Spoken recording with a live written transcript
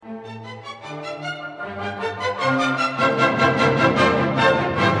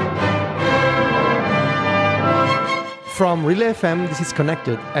From Relay FM, this is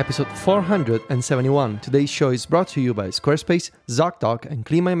Connected, episode 471. Today's show is brought to you by Squarespace, ZocDoc, and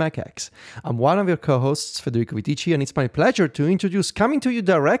Clean My Mac X. I'm one of your co-hosts, Federico Vitici, and it's my pleasure to introduce, coming to you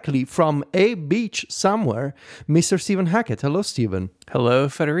directly from a beach somewhere, Mr. Stephen Hackett. Hello, Stephen. Hello,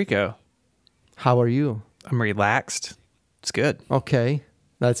 Federico. How are you? I'm relaxed. It's good. Okay,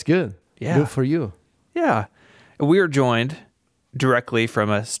 that's good. Yeah. Good for you. Yeah. We are joined directly from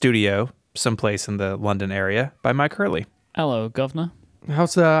a studio someplace in the London area by Mike Hurley. Hello, Governor.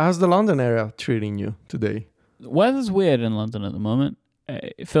 How's the London area treating you today? Weather's weird in London at the moment.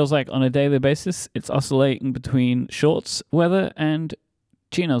 It feels like on a daily basis, it's oscillating between shorts weather and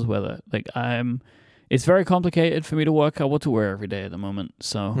chinos weather. It's very complicated for me to work out what to wear every day at the moment.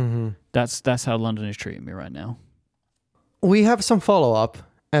 So that's how London is treating me right now. We have some follow-up,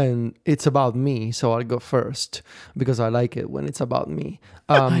 and it's about me, so I'll go first because I like it when it's about me.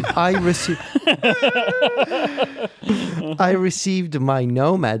 I received my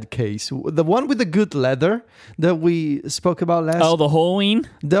Nomad case, the one with the good leather that we spoke about last. Oh, the Halloween?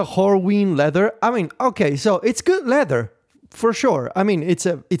 The Halloween leather. I mean, okay, so it's good leather. For sure. I mean, it's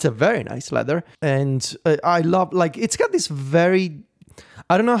a very nice leather, and I love, it's got this very,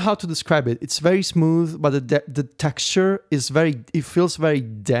 I don't know how to describe it. It's very smooth, but the texture is it feels very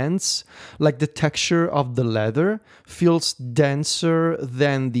dense. Like the texture of the leather feels denser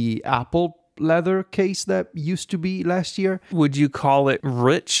than the Apple leather case that used to be last year. Would you call it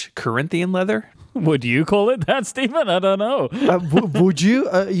rich Corinthian leather? Would you call it that, Stephen? I don't know. Would you?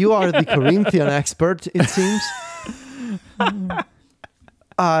 You are the Corinthian expert, it seems.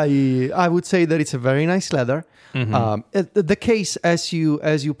 I would say that it's a very nice leather. The case, as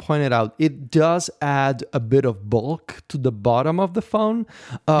you pointed out, it does add a bit of bulk to the bottom of the phone,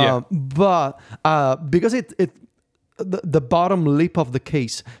 but because the bottom lip of the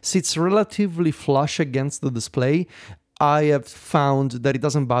case sits relatively flush against the display, I have found that it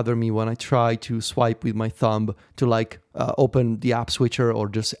doesn't bother me when I try to swipe with my thumb to open the app switcher or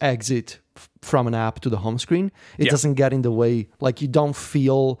just exit from an app to the home screen. It doesn't get in the way. You don't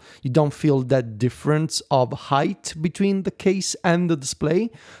feel that difference of height between the case and the display.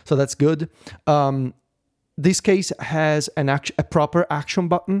 So that's good. This case has a proper action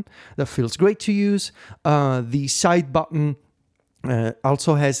button that feels great to use. The side button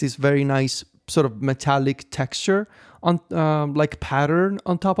also has this very nice sort of metallic texture on pattern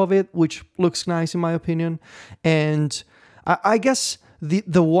on top of it, which looks nice in my opinion. And I guess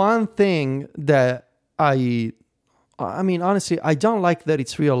the one thing that I mean, honestly, I don't like that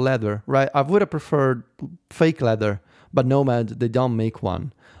it's real leather, right? I would have preferred fake leather, but Nomad, they don't make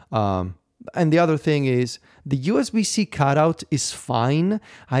one. And the other thing is the USB-C cutout is fine.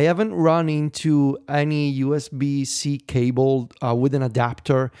 I haven't run into any USB-C cable with an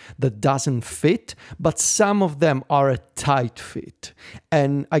adapter that doesn't fit, but some of them are a tight fit.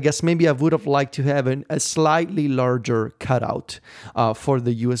 And I guess maybe I would have liked to have a slightly larger cutout for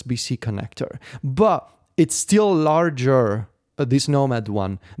the USB-C connector. But it's still larger, this Nomad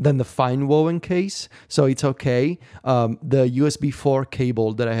one, than the fine woven case, so it's okay. The USB 4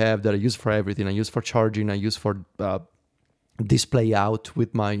 cable that I use for everything, I use for charging, I use for display out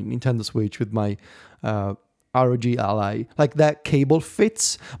with my Nintendo Switch, with my ROG Ally, that cable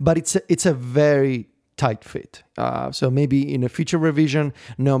fits, but it's a very tight fit. So maybe in a future revision,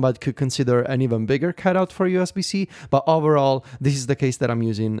 Nomad could consider an even bigger cutout for USB-C, but overall, this is the case that I'm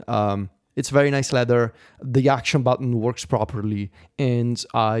using. It's very nice leather. The action button works properly, and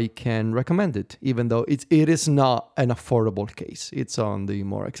I can recommend it, even though it is not an affordable case. It's on the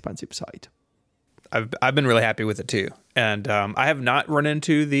more expensive side. I've been really happy with it too, and I have not run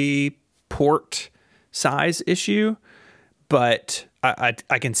into the port size issue, but I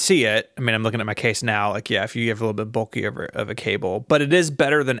can see it. I mean, I'm looking at my case now. If you have a little bit bulky of a cable, but it is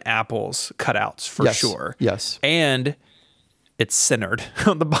better than Apple's cutouts for sure. Yes, and it's centered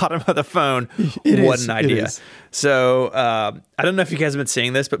on the bottom of the phone. What an idea. So I don't know if you guys have been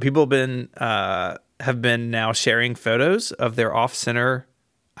seeing this, but people have been now sharing photos of their off-center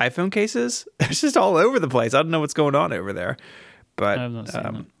iPhone cases. It's just all over the place. I don't know what's going on over there. But I've not seen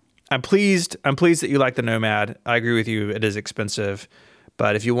that. I'm pleased that you like the Nomad. I agree with you. It is expensive.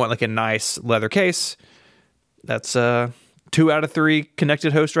 But if you want a nice leather case, that's 2 out of 3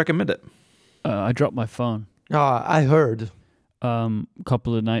 connected hosts recommend it. I dropped my phone. I heard. A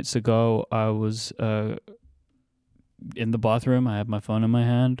couple of nights ago, I was in the bathroom. I had my phone in my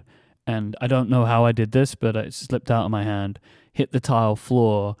hand, and I don't know how I did this, but it slipped out of my hand, hit the tile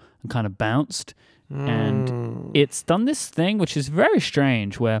floor, and kind of bounced. And it's done this thing, which is very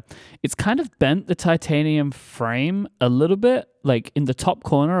strange, where it's kind of bent the titanium frame a little bit, in the top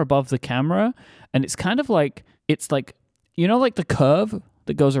corner above the camera, and it's kind of like the curve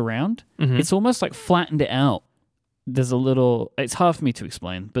that goes around? Mm-hmm. It's almost like flattened it out. There's a little. It's hard for me to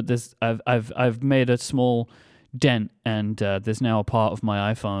explain, but I've made a small dent, and there's now a part of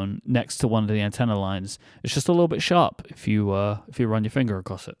my iPhone next to one of the antenna lines. It's just a little bit sharp if you run your finger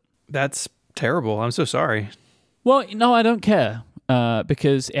across it. That's terrible. I'm so sorry. Well, no, I don't care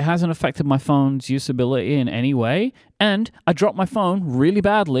because it hasn't affected my phone's usability in any way, and I dropped my phone really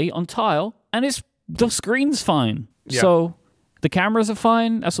badly on tile, and the screen's fine. Yeah. So. The cameras are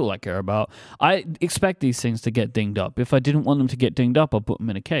fine. That's all I care about. I expect these things to get dinged up. If I didn't want them to get dinged up, I'll put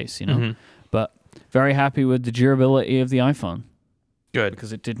them in a case, Mm-hmm. But very happy with the durability of the iPhone. Good.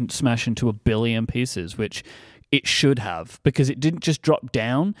 Because it didn't smash into a billion pieces, which it should have. Because it didn't just drop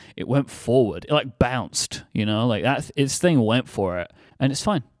down, it went forward. It like bounced, Like its thing went for it. And it's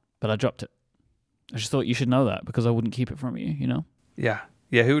fine. But I dropped it. I just thought you should know that because I wouldn't keep it from you, Yeah.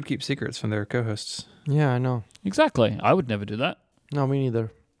 Yeah, who would keep secrets from their co-hosts? Yeah, I know. Exactly. I would never do that. No, me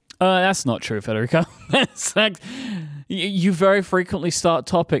neither. That's not true, Federico. That's like, you very frequently start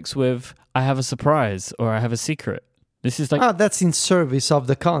topics with, I have a surprise or I have a secret. This is like... that's in service of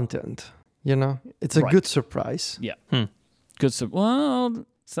the content, It's a good surprise. Yeah. Good well,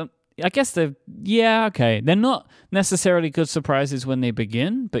 I guess they're... Yeah, okay. They're not necessarily good surprises when they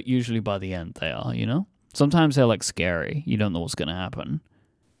begin, but usually by the end they are, Sometimes they're like scary. You don't know what's going to happen.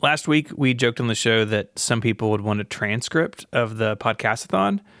 Last week, we joked on the show that some people would want a transcript of the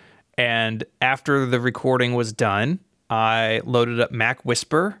podcastathon. And after the recording was done, I loaded up Mac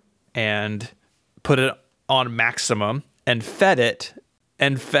Whisper and put it on maximum and fed it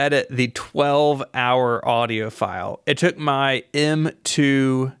the 12-hour audio file. It took my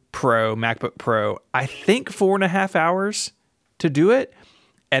M2 Pro, MacBook Pro, I think 4.5 hours to do it.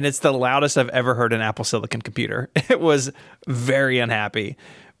 And it's the loudest I've ever heard an Apple Silicon computer. It was very unhappy.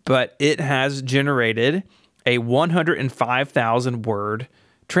 But it has generated a 105,000 word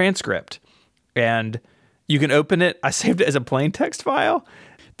transcript. And you can open it. I saved it as a plain text file.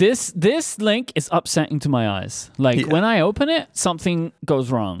 This link is upsetting to my eyes. When I open it, something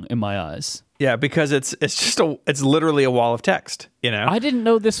goes wrong in my eyes. Yeah, because it's it's literally a wall of text, I didn't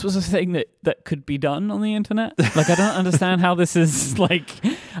know this was a thing that could be done on the internet. I don't understand how this is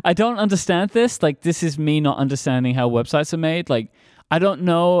I don't understand this. This is me not understanding how websites are made. I don't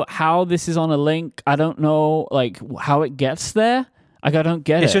know how this is on a link. I don't know how it gets there. I don't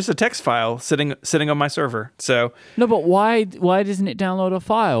get it. It's just a text file sitting on my server. So no, but why doesn't it download a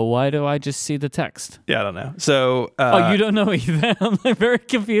file? Why do I just see the text? Yeah, I don't know. So you don't know either. I'm very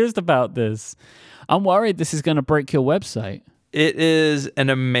confused about this. I'm worried this is going to break your website. It is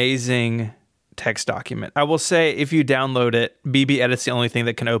an amazing text document. I will say if you download it, BB Edit's the only thing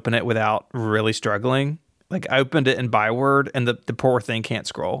that can open it without really struggling. I opened it in Byword and the poor thing can't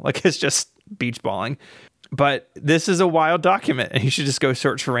scroll. It's just beach balling. But this is a wild document, and you should just go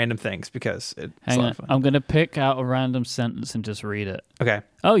search for random things because it's a lot of fun. I'm going to pick out a random sentence and just read it. Okay.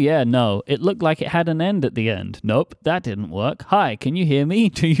 Oh, yeah, no. It looked like it had an end at the end. Nope, that didn't work. Hi, can you hear me?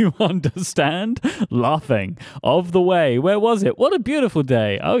 Do you understand? Laughing. Of the way. Where was it? What a beautiful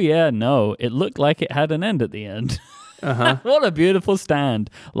day. Oh, yeah, no. It looked like it had an end at the end. Uh-huh. What a beautiful stand.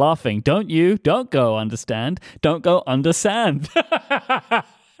 Laughing. Don't go understand. Don't go understand.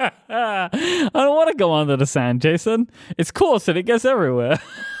 I don't want to go under the sand, Jason. It's coarse and it gets everywhere.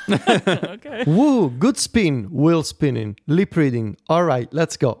 Okay. Woo, good spin, wheel spinning, lip reading. All right,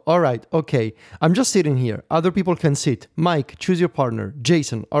 let's go. All right, okay. I'm just sitting here. Other people can sit. Mike, choose your partner.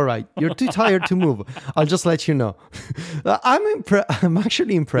 Jason, all right. You're too tired to move. I'll just let you know. I'm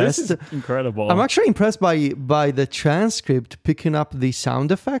actually impressed. This is incredible. I'm actually impressed by the transcript picking up the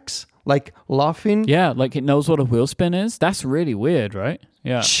sound effects, like laughing. Yeah, it knows what a wheel spin is. That's really weird, right?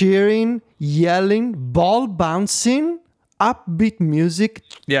 Yeah. Cheering, yelling, ball bouncing, upbeat music.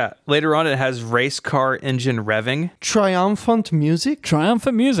 Yeah. Later on, it has race car engine revving. Triumphant music.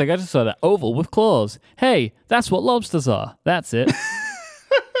 Triumphant music. I just saw that. Oval with claws. Hey, that's what lobsters are. That's it.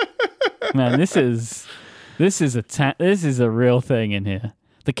 Man, this is a real thing in here.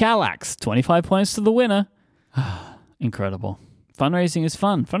 The Calax, 25 points to the winner. Incredible. Fundraising is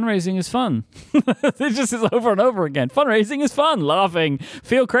fun. Fundraising is fun. It just is over and over again. Fundraising is fun. Laughing.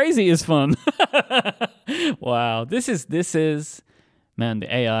 Feel crazy is fun. Wow. This is, man,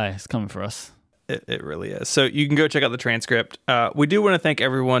 the AI is coming for us. It really is. So you can go check out the transcript. We do want to thank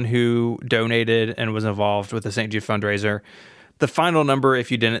everyone who donated and was involved with the St. Jude fundraiser. The final number,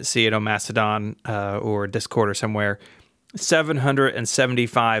 if you didn't see it on Mastodon or Discord or somewhere,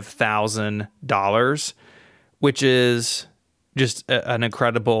 $775,000, which is just an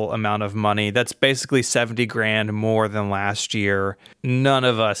incredible amount of money. That's basically $70,000 more than last year. None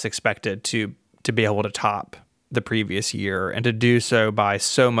of us expected to be able to top the previous year, and to do so by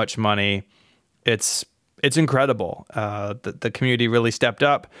so much money, it's incredible. The community really stepped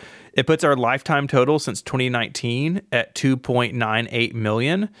up. It puts our lifetime total since 2019 at 2.98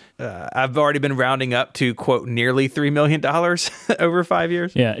 million. I've already been rounding up to, quote, nearly $3 million over 5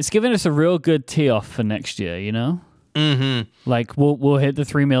 years. Yeah, it's given us a real good tee off for next year, you know? Mm-hmm. Like, we'll hit the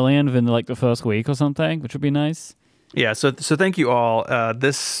 3 million within, like, the first week or something, which would be nice. Yeah, so thank you all.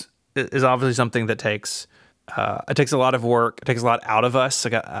 This is obviously something that takes a lot of work. It takes a lot out of us.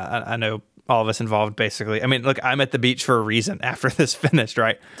 Like I know all of us involved, basically. I mean, look, I'm at the beach for a reason after this finished,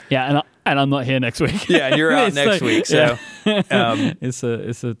 right? Yeah, and I'm not here next week. Yeah, and you're out next week, so yeah. It's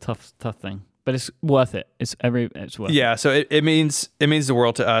a tough thing, but it's worth it. It's worth it. Yeah, so it means the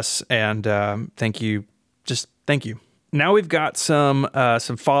world to us, and thank you, just thank you. Now we've got some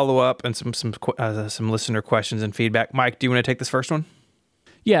follow up and some listener questions and feedback. Mike, do you want to take this first one?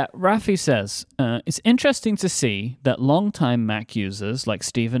 Yeah, Rafi says, it's interesting to see that longtime Mac users like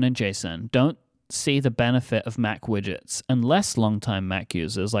Stephen and Jason don't see the benefit of Mac widgets, and less longtime Mac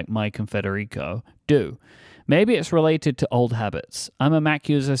users like Mike and Federico do. Maybe it's related to old habits. I'm a Mac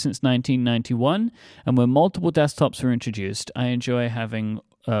user since 1991, and when multiple desktops were introduced, I enjoyed having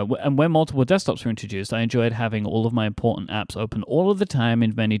all of my important apps open all of the time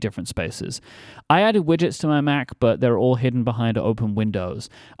in many different spaces. I added widgets to my Mac, but they're all hidden behind open windows.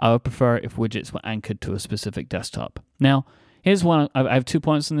 I would prefer if widgets were anchored to a specific desktop. Now, here's one. I have 2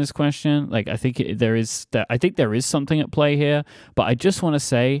 points on this question. Like, I think there is something at play here, but I just want to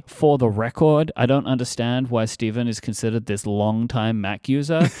say, for the record, I don't understand why Stephen is considered this long-time Mac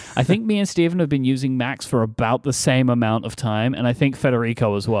user. I think me and Stephen have been using Macs for about the same amount of time, and I think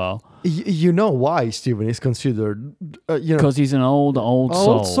Federico as well. You know why Stephen is considered, because he's an old soul.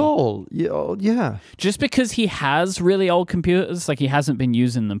 Old soul, yeah. Just because he has really old computers, like he hasn't been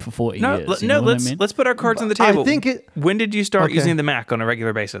using them for 40 years. Let's put our cards on the table. I think when did you start using the Mac on a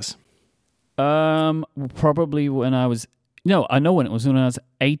regular basis? Probably when I was. No, I know when it was. When I was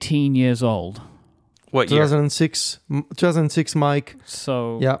 18 years old. What year? 2006, Mike.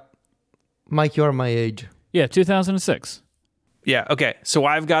 So yeah, Mike, you're my age. Yeah, 2006. Yeah, okay. So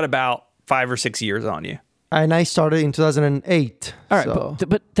I've got about 5 or 6 years on you. And I started in 2008. All right, so.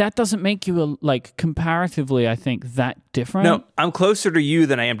 but that doesn't make you, comparatively, I think, that different. No, I'm closer to you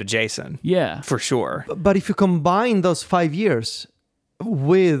than I am to Jason. Yeah. For sure. But if you combine those 5 years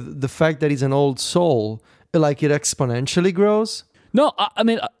with the fact that he's an old soul, like it exponentially grows. No, I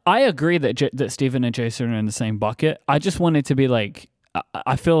mean, I agree that Stephen and Jason are in the same bucket. I just wanted to be like,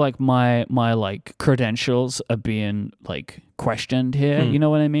 I feel like my credentials are being questioned here. You know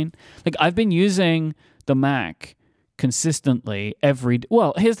what I mean? Like, I've been using the Mac consistently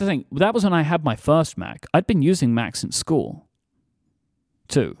well, here's the thing. That was when I had my first Mac. I'd been using Macs since school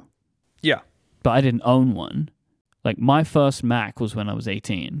too. Yeah. But I didn't own one. Like, my first Mac was when I was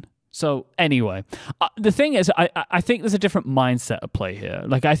 18. So anyway, the thing is, I think there's a different mindset at play here.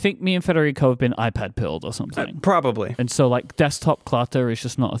 Like, I think me and Federico have been iPad pilled or something. Probably. And so, desktop clutter is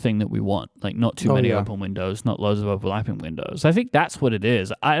just not a thing that we want. Like, not too many open windows, not loads of overlapping windows. I think that's what it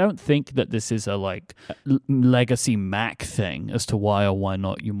is. I don't think that this is a, legacy Mac thing as to why or why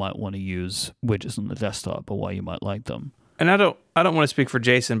not you might want to use widgets on the desktop or why you might like them. And I don't want to speak for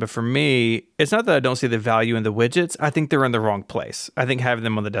Jason, but for me, it's not that I don't see the value in the widgets. I think they're in the wrong place. I think having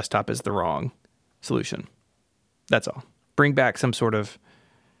them on the desktop is the wrong solution. That's all. Bring back some sort of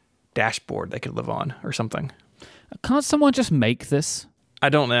dashboard they could live on or something. Can't someone just make this? I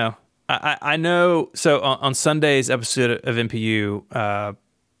don't know. I know. So on Sunday's episode of MPU,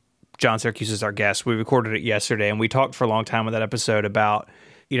 John Syracuse is our guest. We recorded it yesterday, and we talked for a long time on that episode about,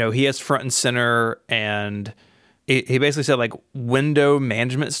 he has front and center, and he basically said window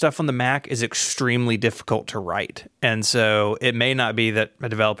management stuff on the Mac is extremely difficult to write. And so it may not be that a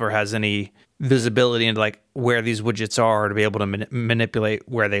developer has any visibility into where these widgets are to be able to manipulate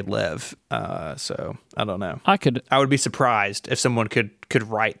where they live. So I don't know. I would be surprised if someone could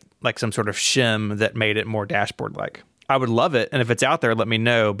write some sort of shim that made it more dashboard like. I would love it. And if it's out there, let me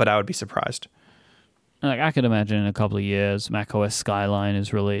know, but I would be surprised. I could imagine in a couple of years, macOS Skyline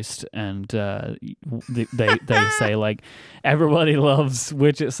is released, and they say everybody loves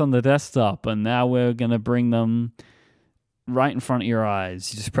widgets on the desktop, and now we're gonna bring them right in front of your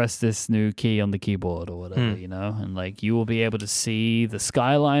eyes. You just press this new key on the keyboard or whatever, and you will be able to see the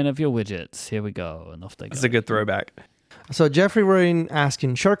skyline of your widgets. Here we go, and off they go. That's a good throwback. So Jeffrey Rain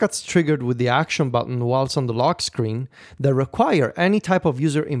asking, shortcuts triggered with the action button whilst on the lock screen that require any type of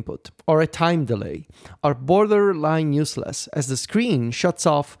user input or a time delay are borderline useless, as the screen shuts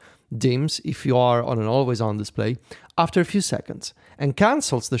off dims if you are on an always-on display after a few seconds, and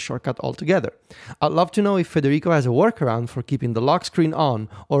cancels the shortcut altogether. I'd love to know if Federico has a workaround for keeping the lock screen on,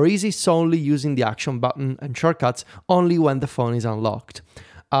 or is he solely using the action button and shortcuts only when the phone is unlocked?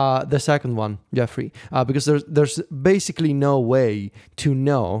 The second one, Jeffrey, because there's basically no way to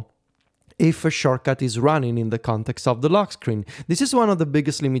know if a shortcut is running in the context of the lock screen. This is one of the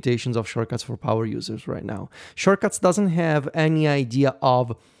biggest limitations of shortcuts for power users right now. Shortcuts doesn't have any idea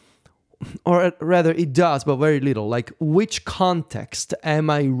of, or rather it does, but very little, like which context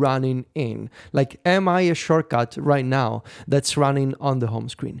am I running in? Like, am I a shortcut right now that's running on the home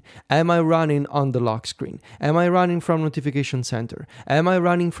screen? Am I running on the lock screen? Am I running from Notification Center? Am I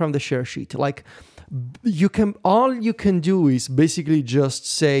running from the share sheet? Like, all you can do is basically just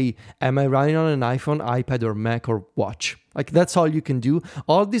say, am I running on an iPhone, iPad, or Mac, or watch? Like, that's all you can do.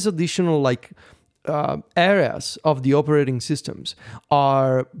 All these additional areas of the operating systems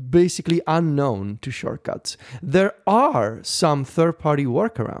are basically unknown to shortcuts. There are some third-party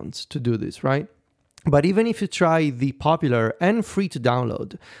workarounds to do this, right? But even if you try the popular and free to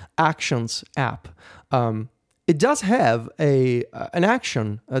download Actions app, it does have an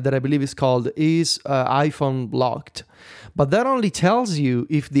action that I believe is called "Is iPhone Locked?" But that only tells you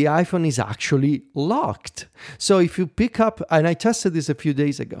if the iPhone is actually locked. So if you pick up, and I tested this a few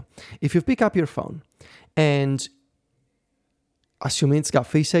days ago, if you pick up your phone and assuming it's got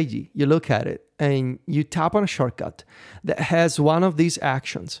Face ID, you look at it and you tap on a shortcut that has one of these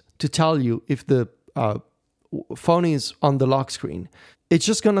actions to tell you if the phone is on the lock screen, it's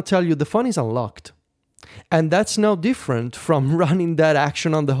just going to tell you the phone is unlocked. And that's no different from running that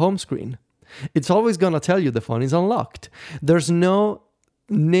action on the home screen. It's always going to tell you the phone is unlocked. There's no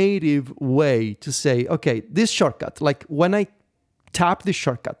native way to say, okay, this shortcut, like when I tap this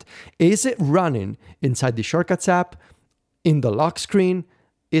shortcut, is it running inside the Shortcuts app, in the lock screen?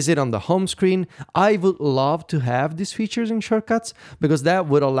 Is it on the home screen? I would love to have these features in Shortcuts because that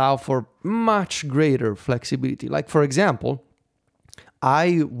would allow for much greater flexibility. Like, for example,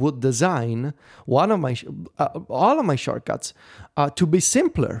 I would design all of my shortcuts to be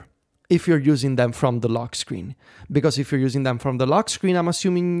simpler if you're using them from the lock screen. Because if you're using them from the lock screen, I'm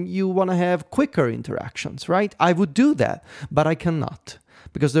assuming you want to have quicker interactions, right? I would do that, but I cannot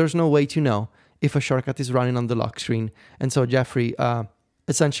because there's no way to know if a shortcut is running on the lock screen. And so, Jeffrey,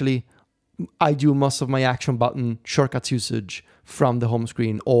 essentially, I do most of my action button shortcuts usage from the home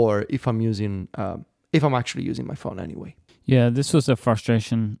screen, or if I'm actually using my phone anyway. Yeah, this was a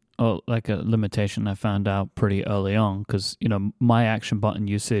frustration or like a limitation I found out pretty early on because, my action button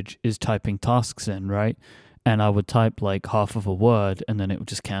usage is typing tasks in, right? And I would type like half of a word and then it would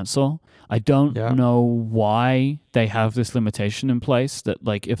just cancel. I don't know why they have this limitation in place that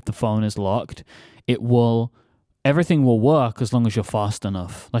like if the phone is locked, everything will work as long as you're fast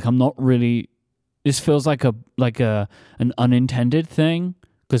enough. Like I'm not really, this feels like an unintended thing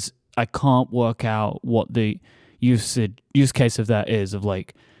because I can't work out what the use case of that is of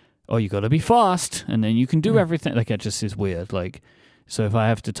like, oh, you got to be fast and then you can do everything. Like it just is weird. Like, so if I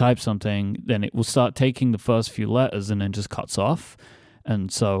have to type something, then it will start taking the first few letters and then just cuts off.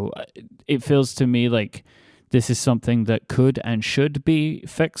 And so it feels to me like this is something that could and should be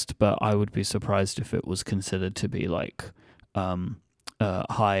fixed, but I would be surprised if it was considered to be like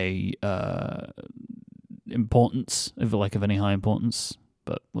high importance, of any high importance,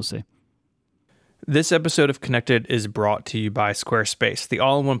 but we'll see. This episode of Connected is brought to you by Squarespace, the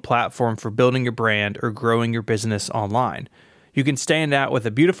all-in-one platform for building your brand or growing your business online. You can stand out with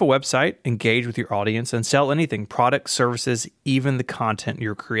a beautiful website, engage with your audience, and sell anything, products, services, even the content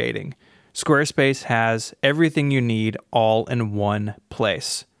you're creating. Squarespace has everything you need all in one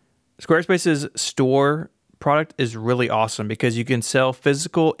place. Squarespace's store product is really awesome because you can sell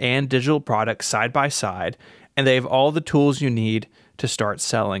physical and digital products side by side, and they have all the tools you need to start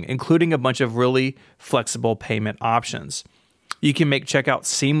selling, including a bunch of really flexible payment options. You can make checkout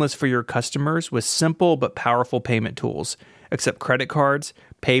seamless for your customers with simple but powerful payment tools, accept credit cards,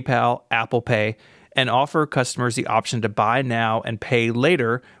 PayPal, Apple Pay, and offer customers the option to buy now and pay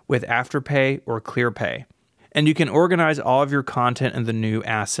later with Afterpay or ClearPay. And you can organize all of your content in the new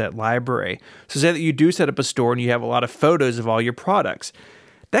asset library. So say that you do set up a store and you have a lot of photos of all your products.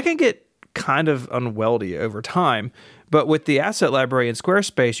 That can get kind of unwieldy over time. But with the asset library in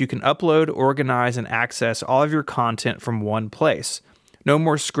Squarespace, you can upload, organize, and access all of your content from one place. No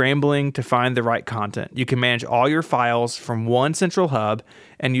more scrambling to find the right content. You can manage all your files from one central hub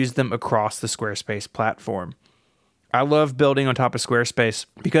and use them across the Squarespace platform. I love building on top of Squarespace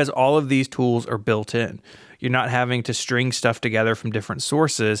because all of these tools are built in. You're not having to string stuff together from different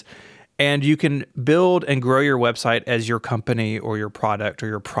sources, And you can build and grow your website as your company or your product or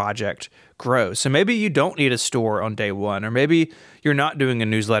your project grows. So maybe you don't need a store on day one, or maybe you're not doing a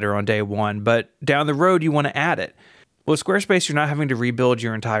newsletter on day one, but down the road you want to add it. Well, with Squarespace, you're not having to rebuild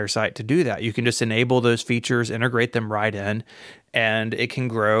your entire site to do that. You can just enable those features, integrate them right in, and it can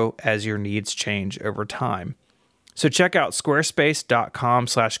grow as your needs change over time. So check out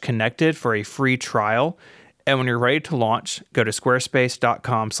squarespace.com/connected for a free trial. And when you're ready to launch, go to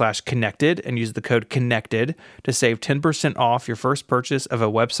squarespace.com/connected and use the code CONNECTED to save 10% off your first purchase of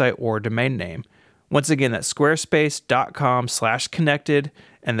a website or domain name. Once again, that's squarespace.com/connected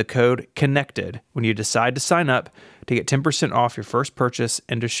and the code CONNECTED when you decide to sign up to get 10% off your first purchase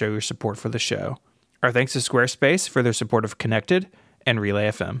and to show your support for the show. Our thanks to Squarespace for their support of Connected and Relay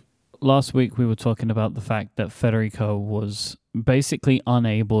FM. Last week we were talking about the fact that Federico was basically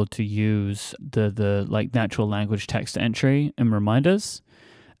unable to use the like natural language text entry and reminders,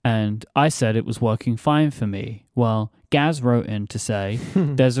 and I said it was working fine for me. Well, Gaz wrote in to say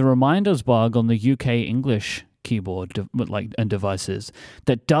there's a reminders bug on the UK English keyboard and devices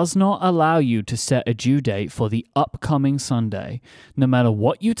that does not allow you to set a due date for the upcoming Sunday. No matter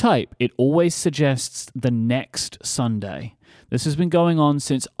what you type, it always suggests the next Sunday. This has been going on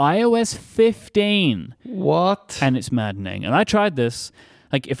since iOS 15. What? And it's maddening. And I tried this.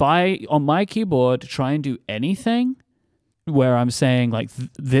 Like, if I, on my keyboard, try and do anything where I'm saying, like,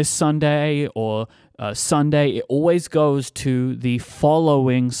 this Sunday or Sunday, it always goes to the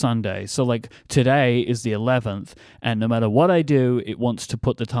following Sunday. So, like, today is the 11th, and no matter what I do, it wants to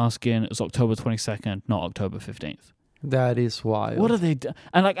put the task in as October 22nd, not October 15th. That is wild. What are they doing?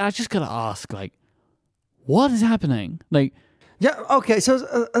 And, like, I just got to ask, like, what is happening? Like, yeah, okay.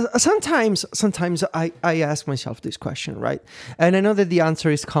 So sometimes I ask myself this question, right? And I know that the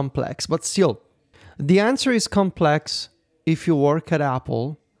answer is complex, but still, the answer is complex if you work at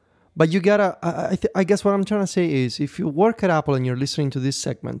Apple. But you gotta, I guess what I'm trying to say is, if you work at Apple and you're listening to this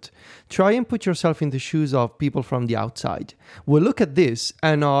segment, try and put yourself in the shoes of people from the outside. We look at this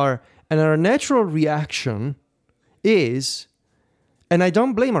and our natural reaction is, and I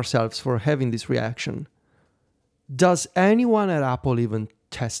don't blame ourselves for having this reaction, does anyone at Apple even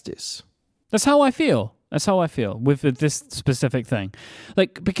test this? That's how I feel. That's how I feel with this specific thing.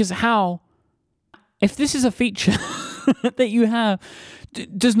 Like, because if this is a feature that you have,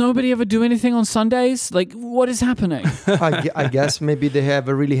 does nobody ever do anything on Sundays? Like, what is happening? I guess maybe they have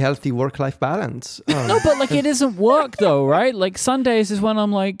a really healthy work-life balance. No, but like, it isn't work though, right? Like, Sundays is when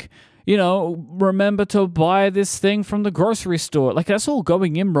I'm like, remember to buy this thing from the grocery store. Like, that's all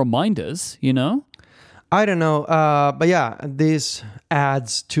going in reminders, I don't know, but yeah, this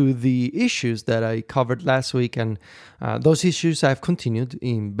adds to the issues that I covered last week, and those issues have continued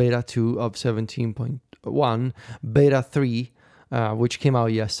in Beta 2 of 17.1, Beta 3, which came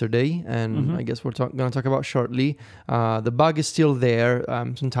out yesterday, and I guess we're going to talk about shortly. The bug is still there.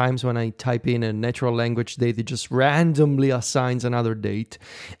 Sometimes when I type in a natural language date, it just randomly assigns another date.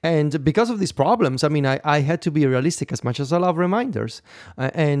 And because of these problems, I mean, I had to be realistic. As much as I love reminders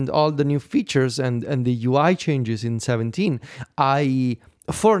and all the new features and the UI changes in 17,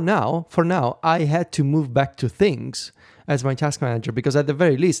 for now, I had to move back to things as my task manager, because at the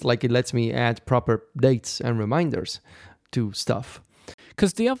very least, like, it lets me add proper dates and reminders to stuff.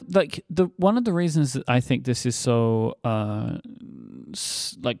 Because one of the reasons that I think this is so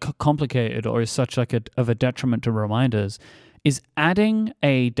complicated, or is such of a detriment to reminders, is adding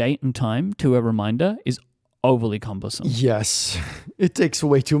a date and time to a reminder is overly cumbersome. Yes, it takes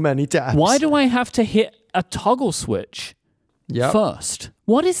way too many taps. Why do I have to hit a toggle switch first?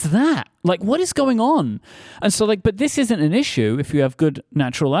 What is that? Like, what is going on? And so, but this isn't an issue if you have good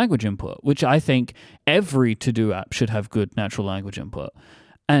natural language input, which I think every to-do app should have good natural language input.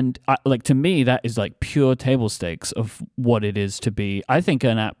 And to me, that is like pure table stakes of what it is to be, I think,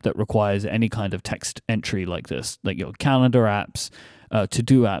 an app that requires any kind of text entry like this, like your calendar apps,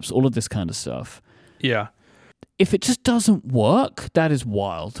 to-do apps, all of this kind of stuff. Yeah. If it just doesn't work, that is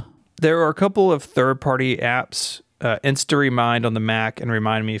wild. There are a couple of third-party apps, InstaRemind on the Mac and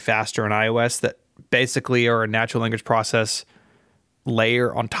Remind Me Faster on iOS, that basically are a natural language process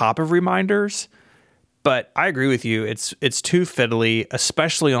layer on top of reminders. But I agree with you. It's too fiddly,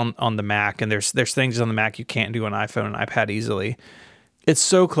 especially on the Mac. And there's things on the Mac you can't do on iPhone and iPad easily. It's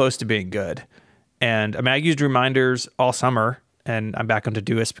so close to being good. And I mean, I used reminders all summer, and I'm back on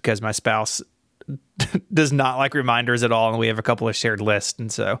Todoist because my spouse does not like reminders at all, and we have a couple of shared lists,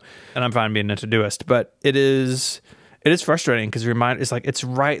 and I'm fine being a Todoist. But it is frustrating because reminders, like, it's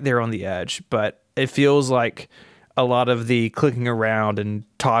right there on the edge, but it feels like a lot of the clicking around and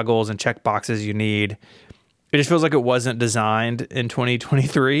toggles and checkboxes you need it just feels like it wasn't designed in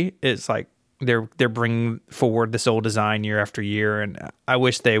 2023. It's like they're bringing forward this old design year after year, and I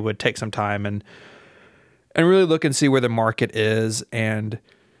wish they would take some time and really look and see where the market is and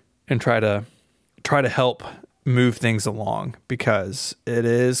try to help move things along, because it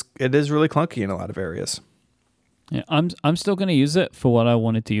is really clunky in a lot of areas. Yeah, I'm still going to use it for what I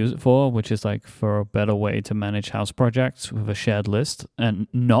wanted to use it for, which is like for a better way to manage house projects with a shared list and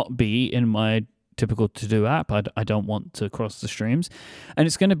not be in my typical to-do app. I don't want to cross the streams, and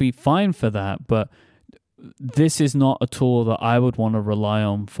it's going to be fine for that, but this is not a tool that I would want to rely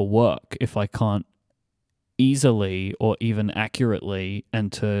on for work if I can't easily or even accurately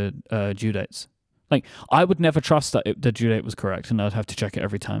enter due dates. Like, I would never trust that the due date was correct, and I'd have to check it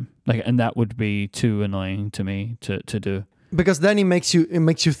every time. Like, and that would be too annoying to me to do. Because then it makes you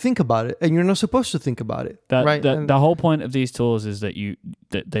think about it, and you're not supposed to think about it, right? The whole point of these tools is that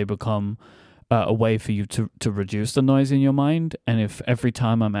they become a way for you to reduce the noise in your mind. And if every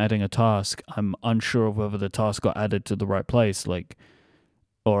time I'm adding a task, I'm unsure of whether the task got added to the right place, like,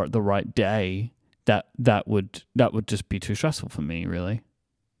 or the right day, that would just be too stressful for me, really.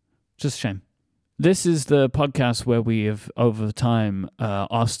 Just a shame. This is the podcast where we have, over time,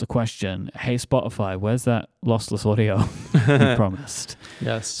 asked the question, hey, Spotify, where's that lossless audio you promised?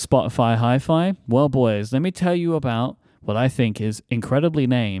 Yes. Spotify Hi-Fi? Well, boys, let me tell you about what I think is incredibly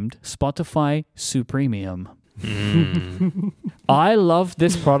named Spotify Supremium. I love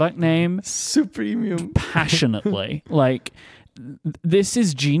this product name Supremium passionately. Like, this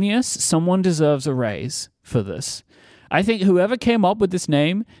is genius. Someone deserves a raise for this. I think whoever came up with this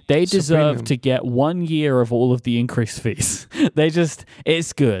name, they deserve to get 1 year of all of the increased fees.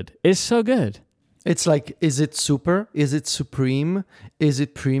 It's good. It's so good. It's like, is it super? Is it supreme? Is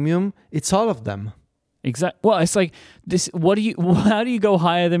it premium? It's all of them. Exactly. Well, it's like this. How do you go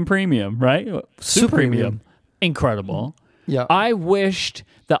higher than premium, right? Supremium. Incredible. Yeah. I wished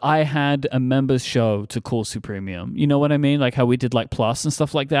that I had a members show to call Supremium. You know what I mean? Like how we did like Plus and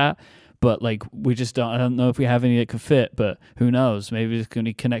stuff like that. But like we just don't. I don't know if we have any that could fit. But who knows? Maybe it's going to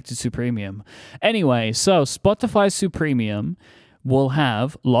be connected to Supremium. Anyway, so Spotify Supremium will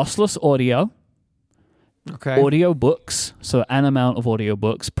have lossless audio. Okay. Audio books, so an amount of audio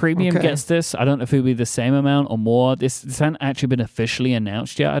books. Premium gets this. I don't know if it'll be the same amount or more. This hasn't actually been officially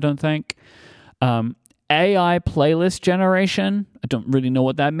announced yet, I don't think. AI playlist generation. I don't really know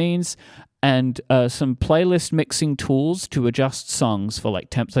what that means. And some playlist mixing tools to adjust songs for like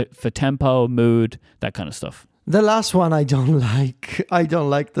tempo, mood, that kind of stuff. The last one I don't like. I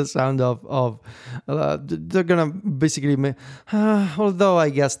don't like the sound of they're gonna basically although I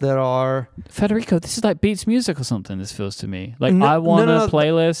guess there are. Federico, this is like Beats Music or something. This feels to me like I want a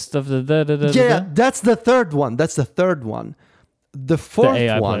playlist of the yeah. That's the third one. The fourth the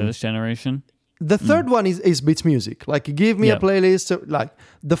AI one, playlist generation. The third one is Beats Music. Like, give me a playlist. Like,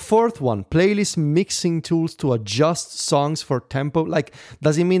 the fourth one, playlist mixing tools to adjust songs for tempo. Like,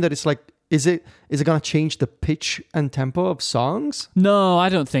 does it mean that it's like, is it going to change the pitch and tempo of songs? No, I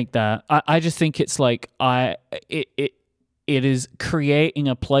don't think that. I just think it's like, it is creating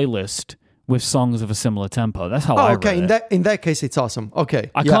a playlist with songs of a similar tempo. That's how I read it. In that case, it's awesome.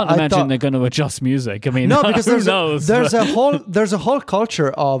 Okay, I can't imagine they're going to adjust music. I mean, no, because who knows? There's a whole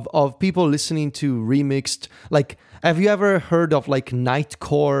culture of people listening to remixed. Like, have you ever heard of like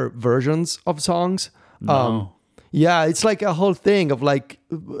Nightcore versions of songs? No. Yeah, it's like a whole thing of like,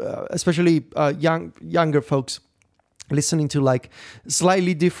 especially younger folks listening to like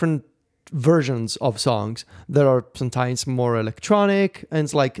slightly different versions of songs that are sometimes more electronic, and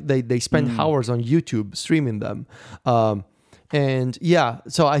it's like they spend hours on YouTube streaming them, and yeah,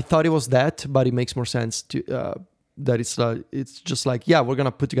 so I thought it was that, but it makes more sense to that it's just like, yeah, we're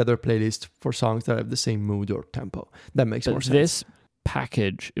gonna put together a playlist for songs that have the same mood or tempo. That makes more sense. This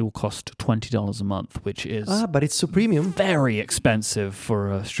package, it will cost $20 a month, which is but it's Supremium, very expensive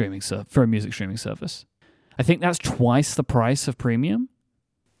for a music streaming service. I think that's twice the price of premium.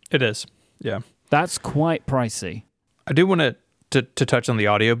 It is. Yeah. That's quite pricey. I do want to touch on the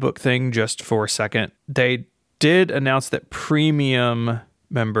audiobook thing just for a second. They did announce that premium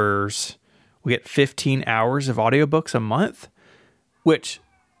members will get 15 hours of audiobooks a month, which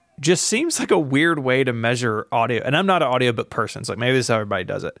just seems like a weird way to measure audio. And I'm not an audiobook person, so like maybe this is how everybody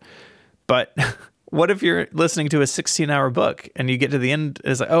does it. But what if you're listening to a 16-hour book and you get to the end,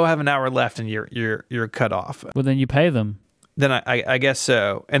 it's like, oh, I have an hour left, and you're cut off. Well, then you pay them. Then I guess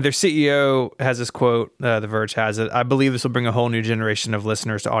so. And their CEO has this quote, The Verge has it, "I believe this will bring a whole new generation of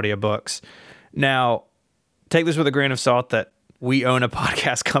listeners to audiobooks." Now, take this with a grain of salt that we own a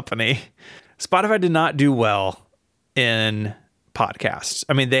podcast company. Spotify did not do well in podcasts.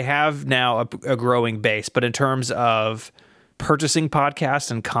 I mean, they have now a growing base, but in terms of purchasing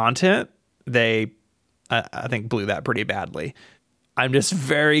podcasts and content, they, I think, blew that pretty badly. I'm just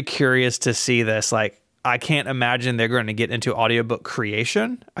very curious to see this. Like, I can't imagine they're going to get into audiobook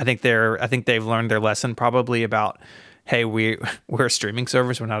creation. I think they've learned their lesson probably about, hey, we're a streaming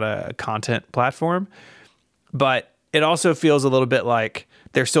service, we're not a content platform. But it also feels a little bit like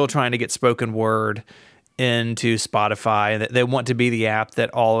they're still trying to get spoken word into Spotify, and they want to be the app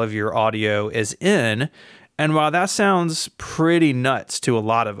that all of your audio is in. And while that sounds pretty nuts to a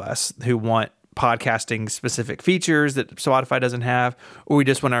lot of us who want podcasting specific features that Spotify doesn't have, or we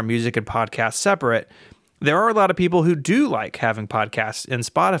just want our music and podcasts separate, there are a lot of people who do like having podcasts in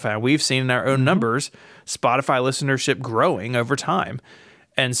Spotify. We've seen in our own numbers Spotify listenership growing over time.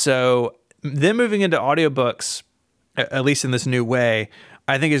 And so them moving into audiobooks, at least in this new way,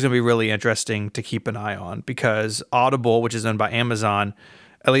 I think is going to be really interesting to keep an eye on, because Audible, which is owned by Amazon,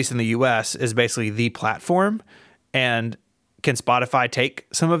 at least in the US, is basically the platform. And can Spotify take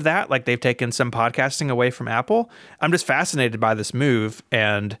some of that? Like they've taken some podcasting away from Apple. I'm just fascinated by this move,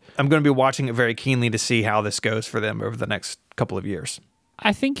 and I'm going to be watching it very keenly to see how this goes for them over the next couple of years.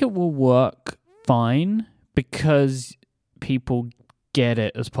 I think it will work fine because people get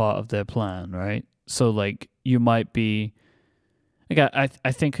it as part of their plan, right? So like you might be, like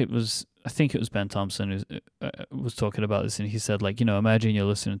I think it was Ben Thompson who was talking about this, and he said, like, imagine you're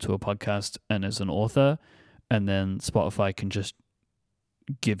listening to a podcast and as an author, and then Spotify can just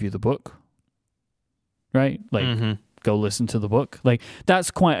give you the book, right? Like, go listen to the book. Like,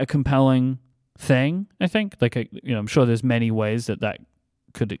 that's quite a compelling thing, I think. Like, I'm sure there's many ways that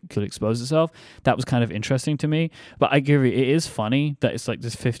could expose itself. That was kind of interesting to me. But I agree, it is funny that it's like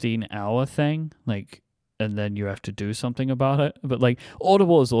this 15-hour thing, like, and then you have to do something about it. But like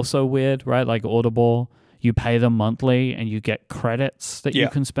Audible is also weird, right? Like Audible, you pay them monthly and you get credits that you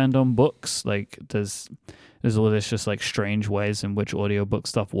can spend on books. Like there's all this just like strange ways in which audiobook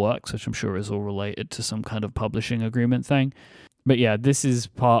stuff works, which I'm sure is all related to some kind of publishing agreement thing. But yeah, this is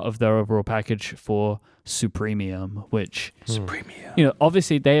part of their overall package for Supremium, which,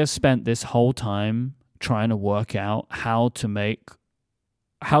 obviously they have spent this whole time trying to work out how to make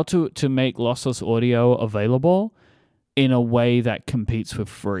lossless audio available in a way that competes with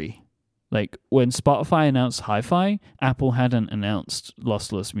free. Like when Spotify announced Hi-Fi, Apple hadn't announced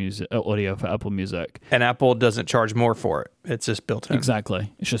lossless music audio for Apple Music. And Apple doesn't charge more for it. It's just built in.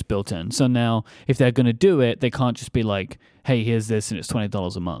 Exactly. It's just built in. So now if they're going to do it, they can't just be like, hey, here's this and it's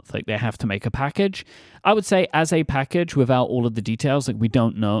 $20 a month. Like they have to make a package. I would say as a package without all of the details, like we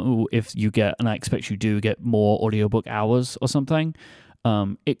don't know if you get, and I expect you do get more audiobook hours or something.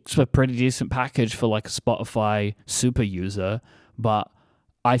 It's a pretty decent package for like a Spotify super user, but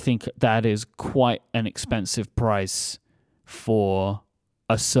I think that is quite an expensive price for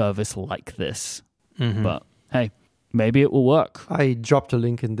a service like this. But hey, maybe it will work. I dropped a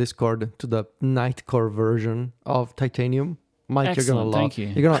link in Discord to the Nightcore version of Titanium. Mike, Excellent. you're gonna love. Thank you.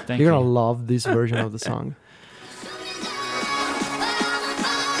 You're gonna love this version of the song.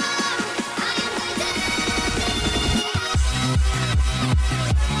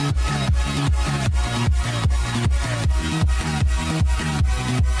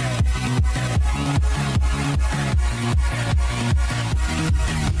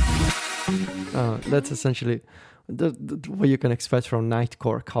 That's essentially what you can expect from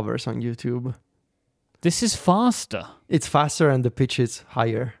Nightcore covers on YouTube. This is faster. It's faster and the pitch is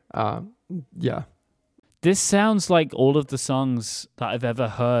higher. Yeah. This sounds like all of the songs that I've ever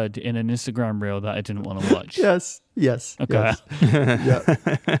heard in an Instagram reel that I didn't want to watch. Yes. Okay. Yes.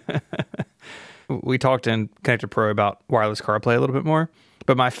 Yeah. We talked in Connected Pro about wireless CarPlay a little bit more,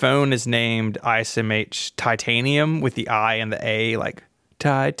 but my phone is named ISMH Titanium with the I and the A, like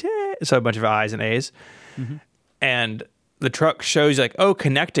so a bunch of I's and A's. And the truck shows like,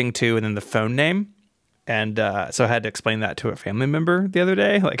 connecting to, and then the phone name. And so I had to explain that to a family member the other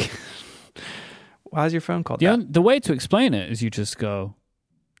day. Like, why is your phone called that? The way to explain it is you just go,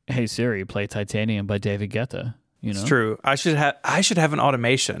 hey Siri, play Titanium by David Guetta. It's true. I should have an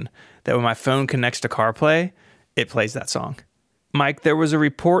automation that when my phone connects to CarPlay, it plays that song. Mike, there was a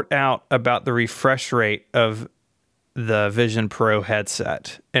report out about the refresh rate of the Vision Pro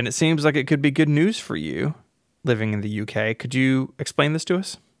headset, and it seems like it could be good news for you living in the UK. Could you explain this to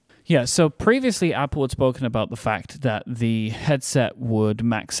us? Yeah, so previously Apple had spoken about the fact that the headset would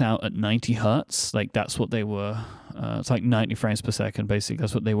max out at 90 hertz. Like that's what they were, it's like 90 frames per second, basically.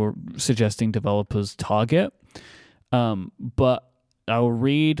 That's what they were suggesting developers target. But I'll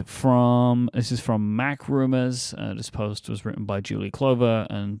read from, this is from Mac Rumors. This post was written by Julie Clover,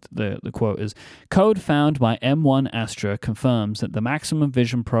 and the quote is, "Code found by M1 Astra confirms that the maximum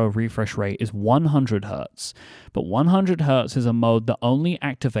Vision Pro refresh rate is 100 Hz, but 100 Hz is a mode that only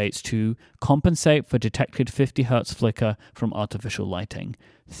activates to compensate for detected 50 Hz flicker from artificial lighting.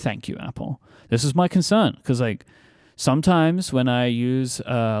 Thank you, Apple." This is my concern, because sometimes when I use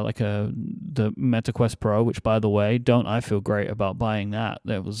the MetaQuest Pro, which by the way, don't I feel great about buying that.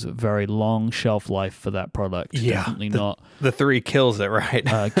 There was a very long shelf life for that product. Yeah, definitely not the 3 kills it,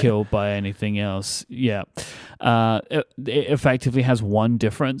 right? killed by anything else. Yeah, it effectively has one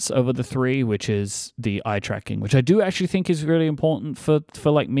difference over the 3, which is the eye tracking, which I do actually think is really important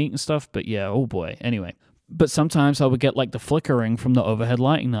for like meat and stuff. But yeah, oh boy. Anyway. But sometimes I would get like the flickering from the overhead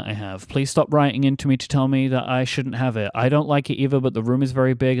lighting that I have. Please stop writing into me to tell me that I shouldn't have it. I don't like it either, but the room is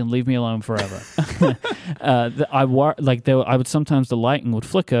very big and leave me alone forever. I would sometimes, the lighting would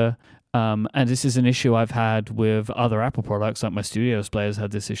flicker. And this is an issue I've had with other Apple products, like my studio display has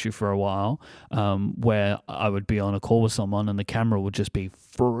had this issue for a while, where I would be on a call with someone and the camera would just be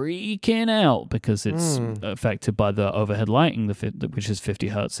freaking out because it's affected by the overhead lighting, which is 50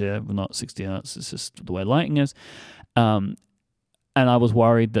 Hertz here, not 60 Hertz. It's just the way lighting is. And I was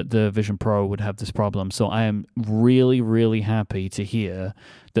worried that the Vision Pro would have this problem. So I am really, really happy to hear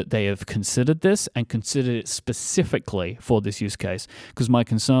that they have considered this and considered it specifically for this use case. Because my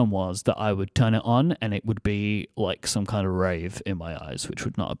concern was that I would turn it on and it would be like some kind of rave in my eyes, which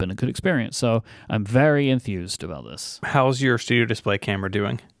would not have been a good experience. So I'm very enthused about this. How's your studio display camera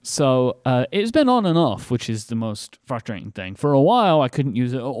doing? So it's been on and off, which is the most frustrating thing. For a while, I couldn't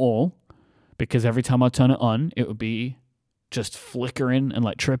use it at all because every time I turn it on, it would be just flickering and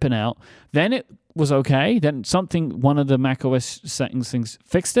like tripping out. Then it was okay. Then one of the macOS settings things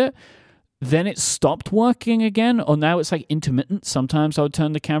fixed it. Then it stopped working again, or now it's like intermittent. Sometimes I would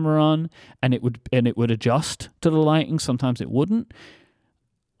turn the camera on and it would adjust to the lighting. Sometimes it wouldn't.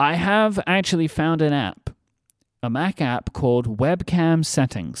 I have actually found an app, a Mac app called Webcam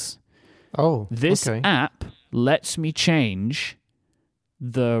Settings. Oh, this app lets me change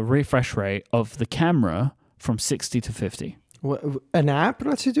the refresh rate of the camera from 60 to 50. An app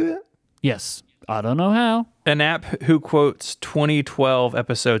lets you do it? Yes. I don't know how. An app who quotes 2012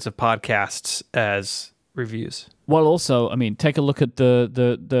 episodes of podcasts as reviews. Well, also, I mean, take a look at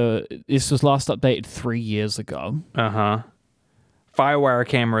the this was last updated 3 years ago. Uh-huh. Firewire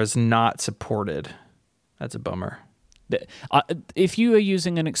camera is not supported. That's a bummer. If you are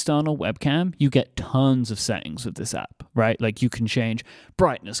using an external webcam, you get tons of settings with this app, right? Like you can change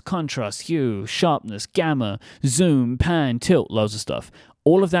brightness, contrast, hue, sharpness, gamma, zoom, pan, tilt, loads of stuff.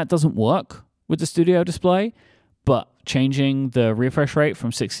 All of that doesn't work with the studio display, but changing the refresh rate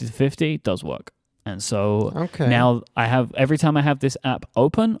from 60 to 50 does work. And so now every time I have this app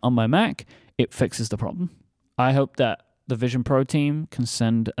open on my Mac, it fixes the problem. I hope that the Vision Pro team can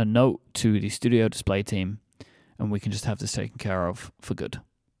send a note to the studio display team and we can just have this taken care of for good.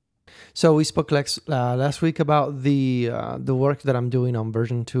 So we spoke last week about the work that I'm doing on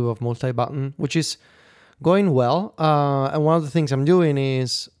version 2 of multi-button, which is going well. And one of the things I'm doing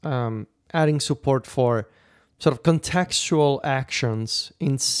is adding support for sort of contextual actions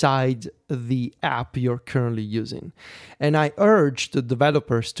inside the app you're currently using. And I urge the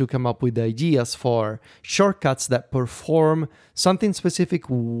developers to come up with ideas for shortcuts that perform something specific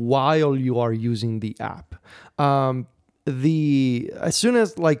while you are using the app. As soon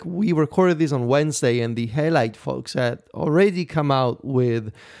as like we recorded this on Wednesday, and the Highlight folks had already come out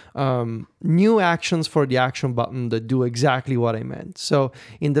with new actions for the action button that do exactly what I meant. So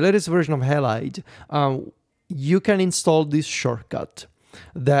in the latest version of Highlight, you can install this shortcut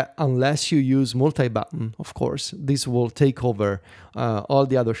that, unless you use multi-button, of course, this will take over all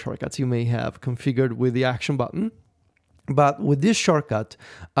the other shortcuts you may have configured with the action button. But with this shortcut,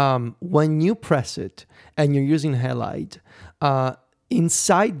 when you press it and you're using Highlight,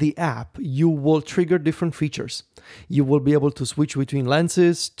 inside the app, you will trigger different features. You will be able to switch between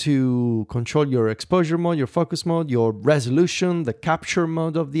lenses to control your exposure mode, your focus mode, your resolution, the capture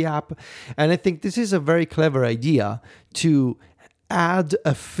mode of the app. And I think this is a very clever idea to add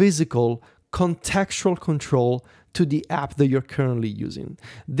a physical contextual control to the app that you're currently using.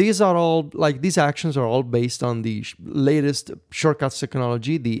 These actions are all based on the latest shortcuts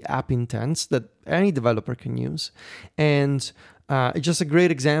technology, the app intents that any developer can use. And it's just a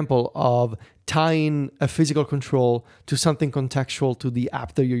great example of tying a physical control to something contextual to the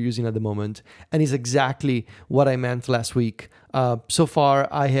app that you're using at the moment. And is exactly what I meant last week. So far,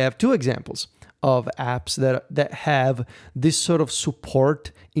 I have 2 examples of apps that have this sort of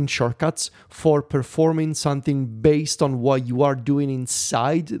support in shortcuts for performing something based on what you are doing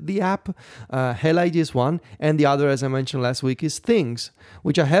inside the app. Hell ID is one, and the other, as I mentioned last week, is Things,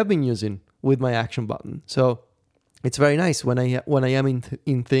 which I have been using with my action button. So it's very nice when I am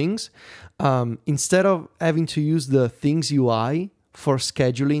in Things. Instead of having to use the Things UI for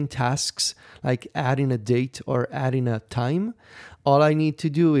scheduling tasks, like adding a date or adding a time, all I need to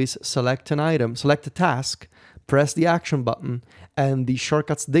do is select an item, select a task, press the action button, and the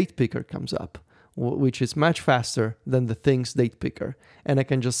shortcuts date picker comes up, which is much faster than the Things date picker. And I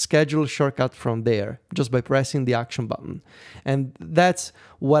can just schedule a shortcut from there just by pressing the action button. And that's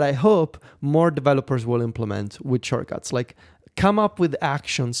what I hope more developers will implement with shortcuts. Like, come up with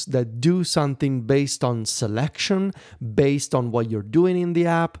actions that do something based on selection, based on what you're doing in the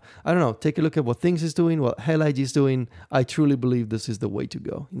app. I don't know, take a look at what Things is doing, what Hell ID is doing. I truly believe this is the way to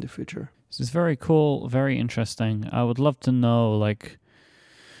go in the future. This is very cool, very interesting. I would love to know, like,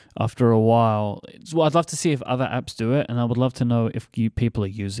 after a while, I'd love to see if other apps do it, and I would love to know if people are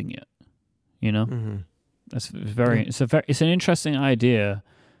using it. You know, that's very. It's an interesting idea,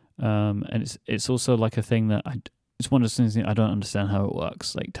 and it's also like a thing that it's one of those things that I don't understand how it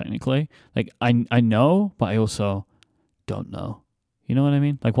works. Like, technically, like I know, but I also don't know. You know what I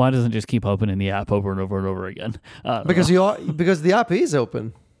mean? Like, why doesn't it just keep opening the app over and over and over again? Because the app is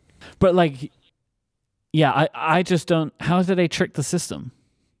open. But like, yeah, I just don't. How do they trick the system?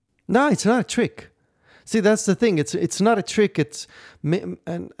 No, it's not a trick. See, that's the thing. It's not a trick.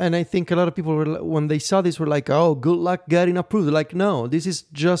 And I think a lot of people were, when they saw this, were like, "Oh, good luck getting approved." They're like, no, this is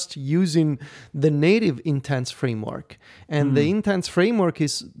just using the native Intents framework, and the Intents framework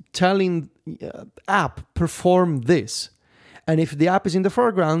is telling app perform this, and if the app is in the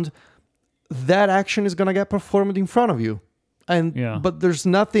foreground, that action is gonna get performed in front of you, but there's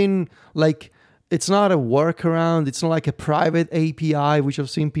nothing like. It's not a workaround. It's not like a private API, which I've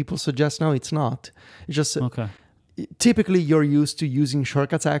seen people suggest. No, it's not. It's just typically you're used to using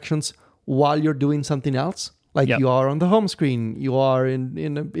shortcuts actions while you're doing something else. Like you are on the home screen, you are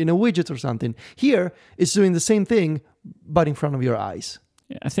in a widget or something. Here, it's doing the same thing, but in front of your eyes.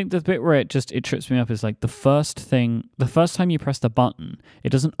 Yeah, I think the bit where it trips me up is like the first time you press the button, it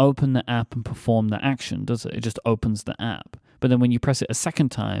doesn't open the app and perform the action, does it? It just opens the app. But then when you press it a second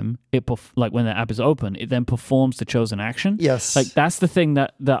time, like when the app is open, it then performs the chosen action. Yes. Like, that's the thing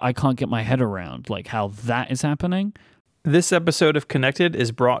that I can't get my head around, like how that is happening. This episode of Connected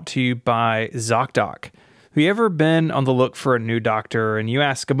is brought to you by ZocDoc. Have you ever been on the look for a new doctor and you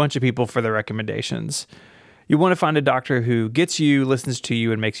ask a bunch of people for their recommendations? You want to find a doctor who gets you, listens to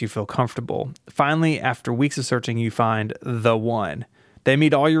you, and makes you feel comfortable. Finally, after weeks of searching, you find the one. They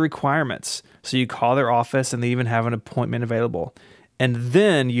meet all your requirements, so you call their office and they even have an appointment available. And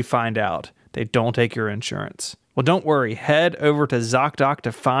then you find out they don't take your insurance. Well, don't worry. Head over to ZocDoc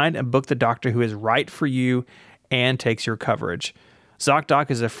to find and book the doctor who is right for you and takes your coverage. ZocDoc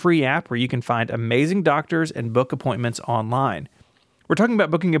is a free app where you can find amazing doctors and book appointments online. We're talking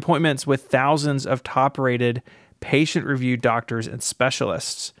about booking appointments with thousands of top-rated, patient-reviewed doctors and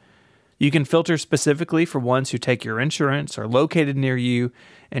specialists. You can filter specifically for ones who take your insurance, are located near you,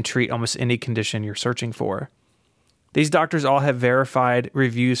 and treat almost any condition you're searching for. These doctors all have verified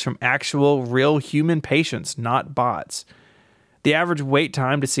reviews from actual, real human patients, not bots. The average wait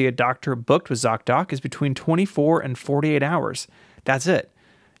time to see a doctor booked with ZocDoc is between 24 and 48 hours. That's it.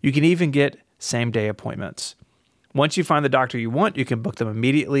 You can even get same-day appointments. Once you find the doctor you want, you can book them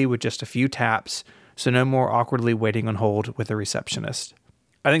immediately with just a few taps, so no more awkwardly waiting on hold with a receptionist.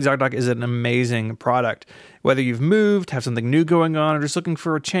 I think ZocDoc is an amazing product. Whether you've moved, have something new going on, or just looking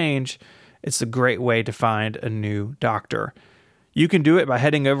for a change, it's a great way to find a new doctor. You can do it by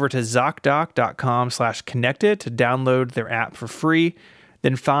heading over to ZocDoc.com/connected to download their app for free,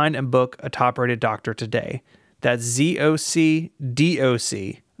 then find and book a top-rated doctor today. That's ZocDoc,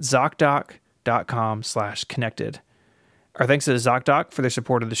 ZocDoc.com/connected. Our thanks to ZocDoc for their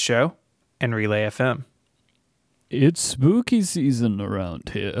support of the show and Relay FM. It's spooky season around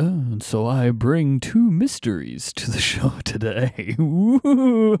here, and so I bring two mysteries to the show today.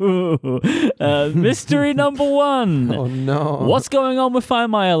 Mystery number one. Oh, no. What's going on with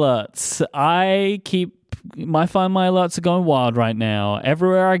Find My Alerts? My Find My Alerts are going wild right now.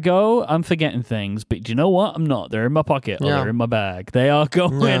 Everywhere I go, I'm forgetting things. But do you know what? I'm not. They're in my pocket or they're in my bag. They are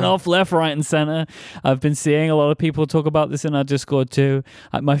going off left, right, and center. I've been seeing a lot of people talk about this in our Discord too.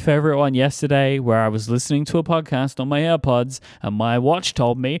 My favorite one yesterday, where I was listening to a podcast on my AirPods and my watch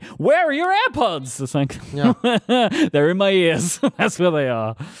told me, "Where are your AirPods?" It's like, they're in my ears. That's where they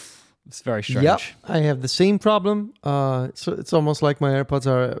are. It's very strange. Yep, I have the same problem. So it's almost like my AirPods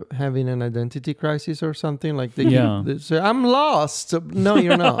are having an identity crisis or something. Like they say, "I'm lost." No,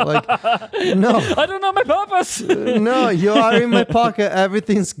 you're not. Like, no, I don't know my purpose. no, you are in my pocket.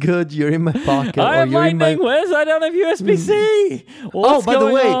 Everything's good. You're in my pocket. I have Lightning. Where's I don't have USB-C. What's by the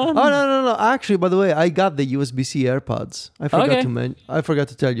way, on? no. Actually, by the way, I got the USB-C AirPods. I forgot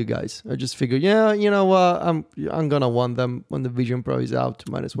to tell you guys. I just figured, you know what? I'm gonna want them when the Vision Pro is out.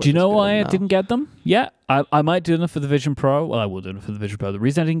 Might as well. Do you know why I didn't get them yet? I might do them for the Vision Pro. Well, I will do them for the Vision Pro. The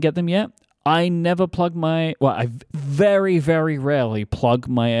reason I didn't get them yet, I never plug I very, very rarely plug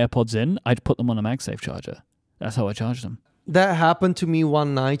my AirPods in. I'd put them on a MagSafe charger. That's how I charge them. That happened to me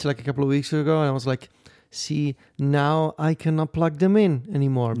one night, like a couple of weeks ago, and I was like, see, now I cannot plug them in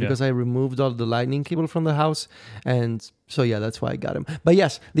anymore because I removed all the lightning cable from the house. And so, that's why I got them. But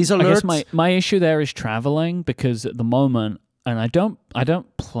yes, these alerts... I guess my issue there is traveling, because at the moment, and I don't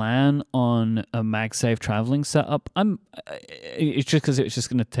plan on a MagSafe traveling setup. It's just because it's just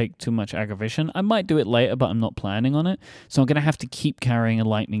going to take too much aggravation. I might do it later, but I'm not planning on it. So I'm going to have to keep carrying a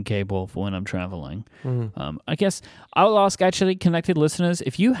lightning cable for when I'm traveling. I guess I'll ask actually connected listeners,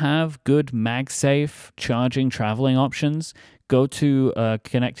 if you have good MagSafe charging traveling options, go to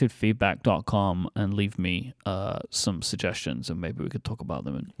connectedfeedback.com and leave me some suggestions, and maybe we could talk about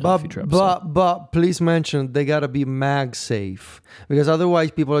them in a future episode. But please mention they gotta be MagSafe, because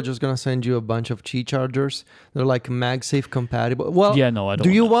otherwise people are just gonna send you a bunch of Qi chargers. They're like MagSafe compatible. Well, I don't.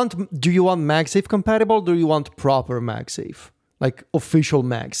 Do you want MagSafe compatible? Or do you want proper MagSafe? Like official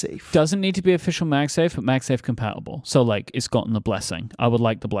MagSafe. Doesn't need to be official MagSafe, but MagSafe compatible. So like it's gotten the blessing. I would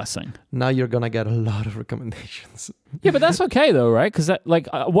like the blessing. Now you're gonna get a lot of recommendations. Yeah, but that's okay though, right? Because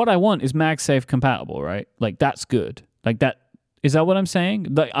what I want is MagSafe compatible, right? Like that's good. Like that is that what I'm saying?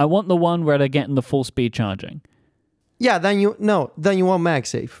 Like I want the one where they're getting the full speed charging. Yeah, then you want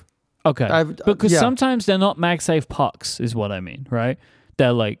MagSafe. Okay, because sometimes they're not MagSafe pucks, is what I mean, right?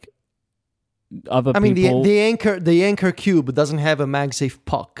 They're like. The Anchor Cube doesn't have a MagSafe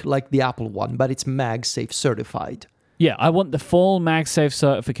puck like the Apple one, but it's MagSafe certified. Yeah, I want the full MagSafe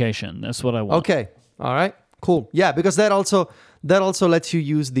certification. That's what I want. Okay, all right, cool. Yeah, because that also lets you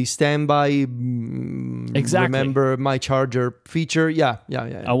use the standby remember my charger feature. Yeah.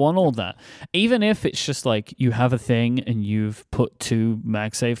 I want all that. Even if it's just like you have a thing and you've put 2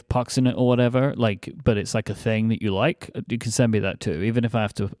 MagSafe pucks in it or whatever, but it's like a thing that you like, you can send me that too, even if I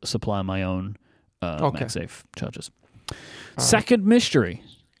have to supply my own MagSafe chargers. Second mystery.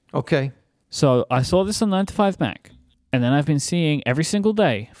 Okay. So I saw this on 9 to 5 Mac, and then I've been seeing every single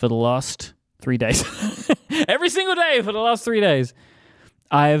day for the last 3 days. Every single day for the last 3 days,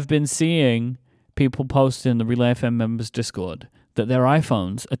 I have been seeing people post in the Relay FM members Discord that their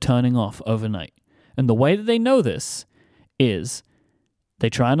iPhones are turning off overnight. And the way that they know this is they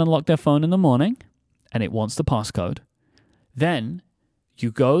try and unlock their phone in the morning, and it wants the passcode. Then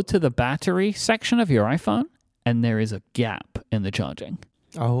you go to the battery section of your iPhone, and there is a gap in the charging.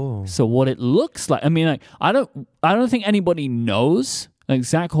 Oh. So what it looks like, I mean, like, I don't think anybody knows. Like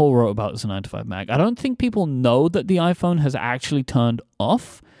Zach Hall wrote about this in 9 to 5 Mac. I don't think people know that the iPhone has actually turned